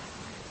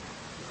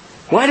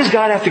 Why does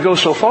God have to go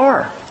so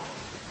far?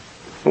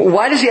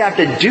 Why does He have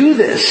to do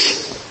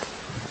this?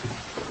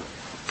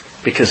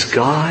 Because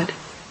God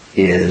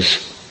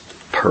is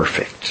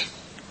perfect.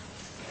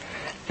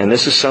 And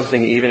this is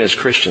something even as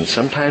Christians,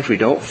 sometimes we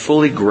don't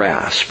fully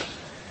grasp.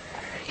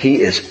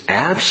 He is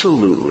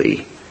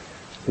absolutely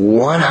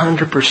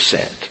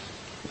 100%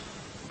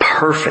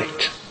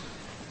 perfect.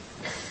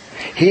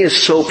 He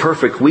is so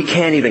perfect, we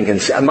can't even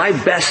consider. My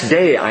best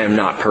day, I am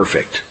not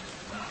perfect.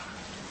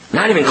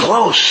 Not even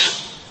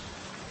close.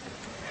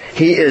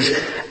 He is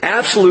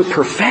absolute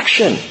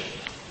perfection.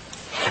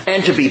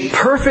 And to be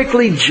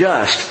perfectly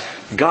just,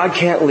 God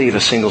can't leave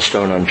a single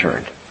stone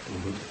unturned.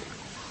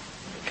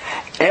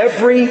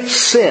 Every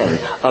sin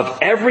of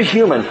every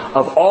human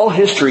of all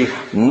history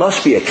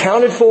must be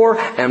accounted for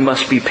and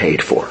must be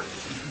paid for.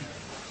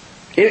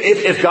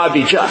 If God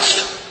be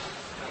just.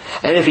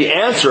 And if He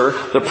answer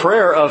the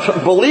prayer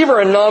of believer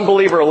and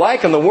non-believer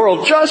alike in the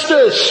world,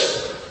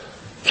 justice!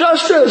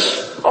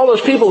 Justice! All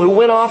those people who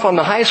went off on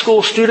the high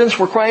school students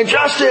were crying,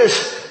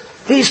 justice!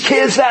 These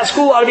kids, that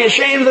school ought to be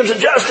ashamed of them,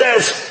 so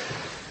justice!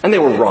 And they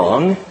were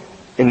wrong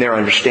in their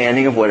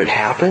understanding of what had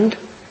happened.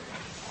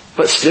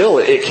 But still,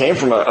 it came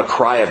from a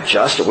cry of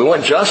justice. We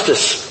want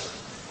justice.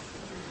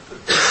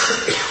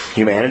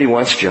 Humanity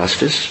wants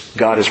justice.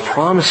 God has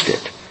promised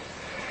it.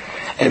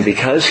 And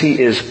because He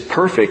is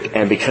perfect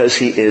and because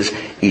He is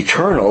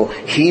eternal,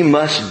 He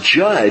must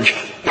judge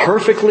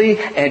perfectly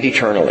and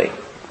eternally.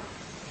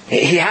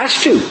 He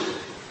has to.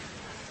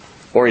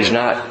 Or He's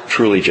not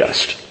truly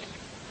just.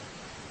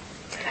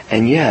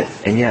 And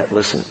yet,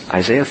 listen,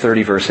 Isaiah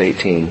 30 verse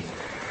 18,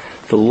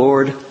 the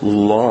Lord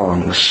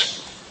longs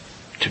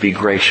to be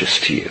gracious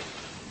to you.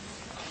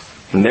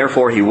 And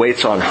therefore He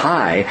waits on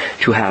high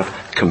to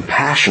have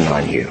compassion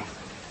on you.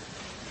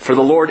 For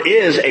the Lord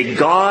is a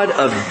God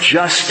of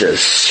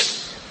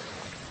justice.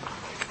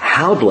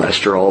 How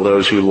blessed are all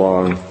those who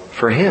long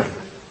for Him.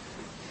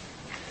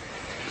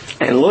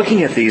 And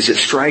looking at these, it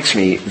strikes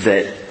me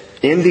that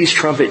in these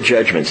trumpet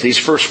judgments, these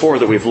first four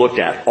that we've looked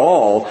at,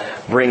 all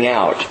bring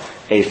out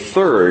a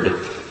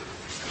third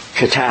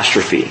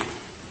catastrophe.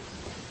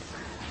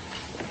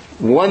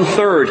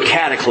 1/3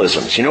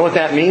 cataclysms. You know what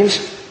that means?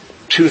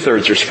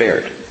 2/3 are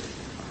spared.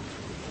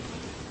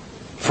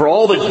 For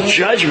all the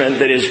judgment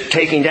that is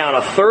taking down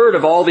 1/3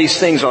 of all these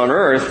things on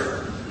earth,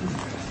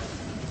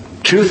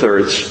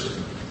 2/3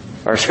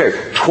 are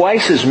spared.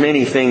 Twice as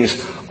many things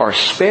are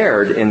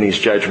spared in these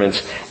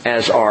judgments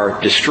as are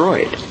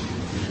destroyed.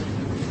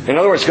 In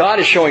other words, God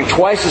is showing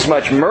twice as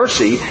much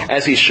mercy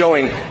as He's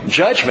showing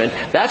judgment.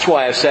 That's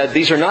why I've said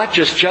these are not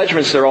just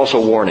judgments, they're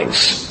also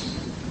warnings.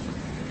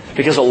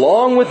 Because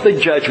along with the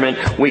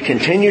judgment, we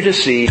continue to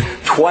see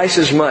twice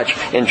as much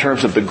in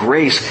terms of the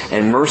grace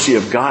and mercy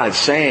of God,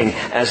 saying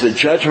as the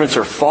judgments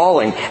are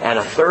falling and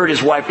 1/3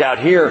 is wiped out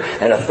here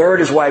and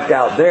 1/3 is wiped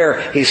out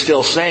there, He's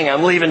still saying,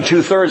 I'm leaving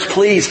 2/3.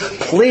 Please,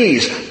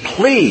 please,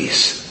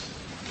 please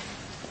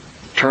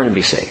turn and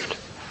be saved.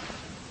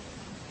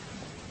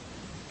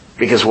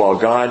 Because while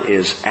God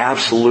is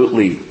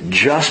absolutely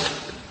just,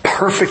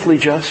 perfectly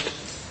just,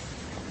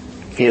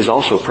 He is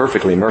also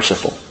perfectly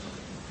merciful.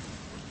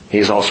 He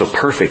is also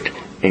perfect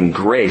in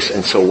grace.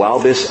 And so while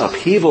this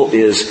upheaval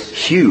is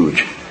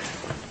huge,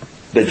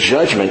 the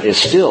judgment is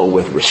still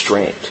with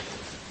restraint.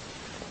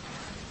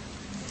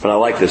 But I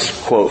like this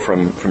quote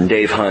from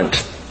Dave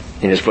Hunt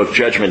in his book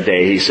Judgment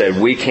Day. He said,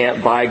 we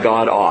can't buy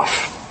God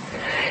off.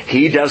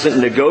 He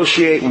doesn't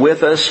negotiate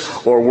with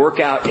us or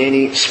work out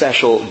any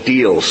special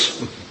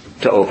deals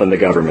to open the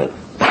government.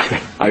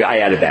 I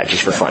added that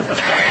just for fun.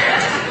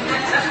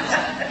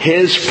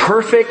 His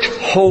perfect,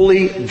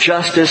 holy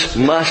justice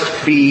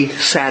must be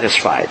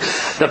satisfied.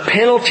 The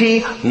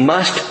penalty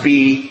must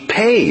be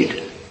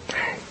paid.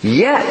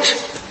 Yet,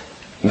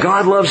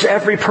 God loves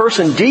every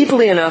person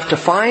deeply enough to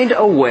find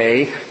a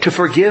way to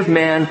forgive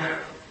man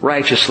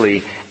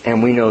righteously.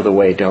 And we know the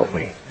way, don't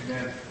we?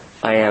 Amen.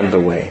 I am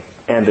the way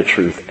and the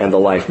truth and the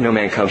life. No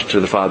man comes to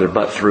the Father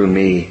but through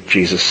me,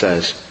 Jesus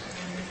says.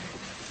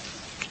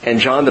 And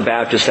John the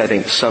Baptist, I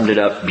think, summed it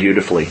up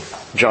beautifully.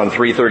 John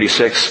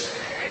 3:36.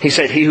 He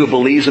said, he who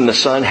believes in the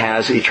Son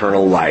has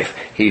eternal life.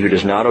 He who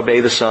does not obey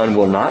the Son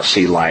will not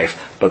see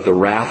life, but the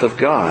wrath of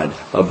God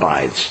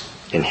abides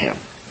in him.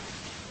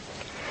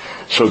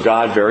 So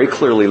God very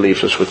clearly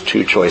leaves us with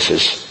two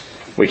choices.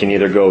 We can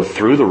either go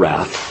through the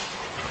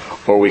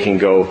wrath, or we can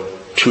go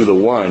to the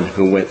one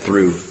who went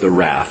through the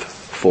wrath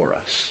for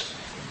us.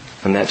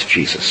 And that's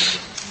Jesus.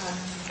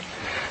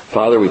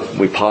 Father,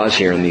 we pause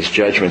here in these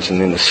judgments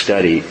and in the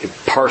study,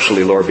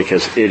 partially, Lord,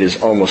 because it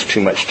is almost too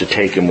much to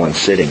take in one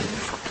sitting.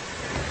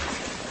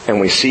 And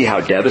we see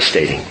how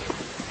devastating.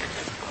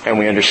 And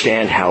we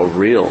understand how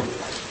real.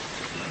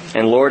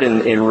 And Lord,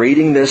 in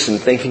reading this and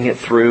thinking it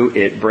through,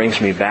 it brings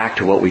me back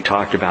to what we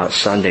talked about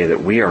Sunday,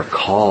 that we are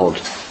called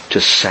to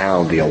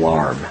sound the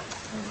alarm.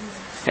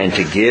 And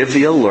to give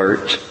the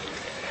alert.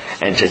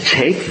 And to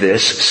take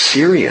this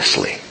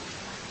seriously.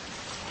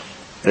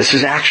 This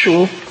is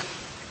actual,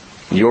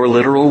 your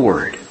literal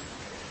word.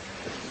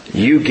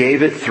 You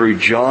gave it through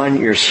John,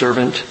 your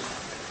servant,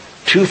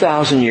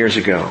 2,000 years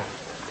ago,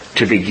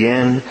 to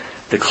begin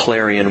the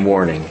clarion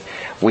warning.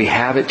 We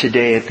have it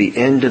today at the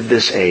end of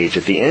this age,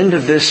 at the end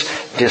of this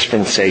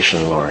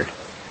dispensation, Lord.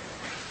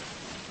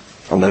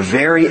 On the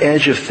very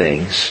edge of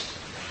things,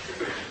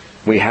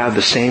 we have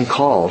the same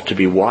call to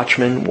be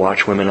watchmen,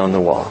 watchwomen on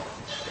the wall.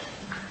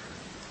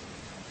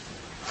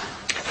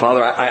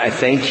 Father, I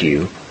thank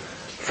you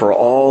for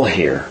all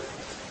here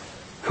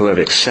who have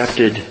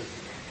accepted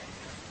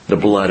the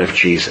blood of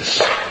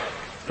Jesus,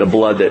 the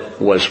blood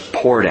that was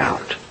poured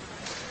out.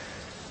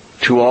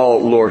 To all,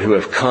 Lord, who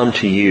have come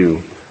to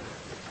you,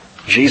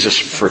 Jesus,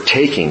 for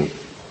taking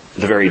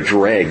the very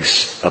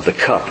dregs of the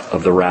cup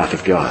of the wrath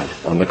of God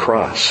on the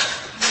cross.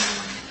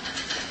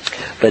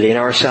 But in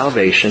our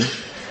salvation,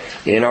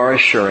 in our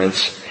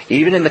assurance,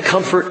 even in the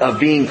comfort of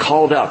being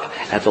called up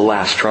at the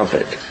last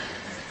trumpet,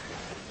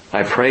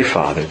 I pray,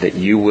 Father, that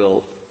you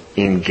will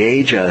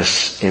engage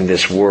us in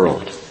this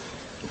world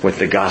with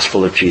the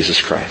gospel of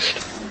Jesus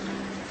Christ.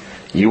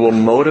 You will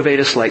motivate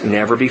us like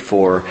never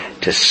before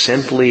to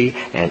simply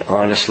and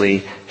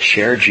honestly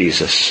share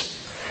Jesus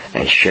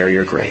and share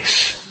your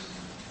grace.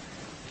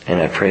 And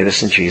I pray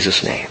this in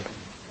Jesus' name.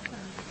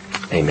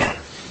 Amen.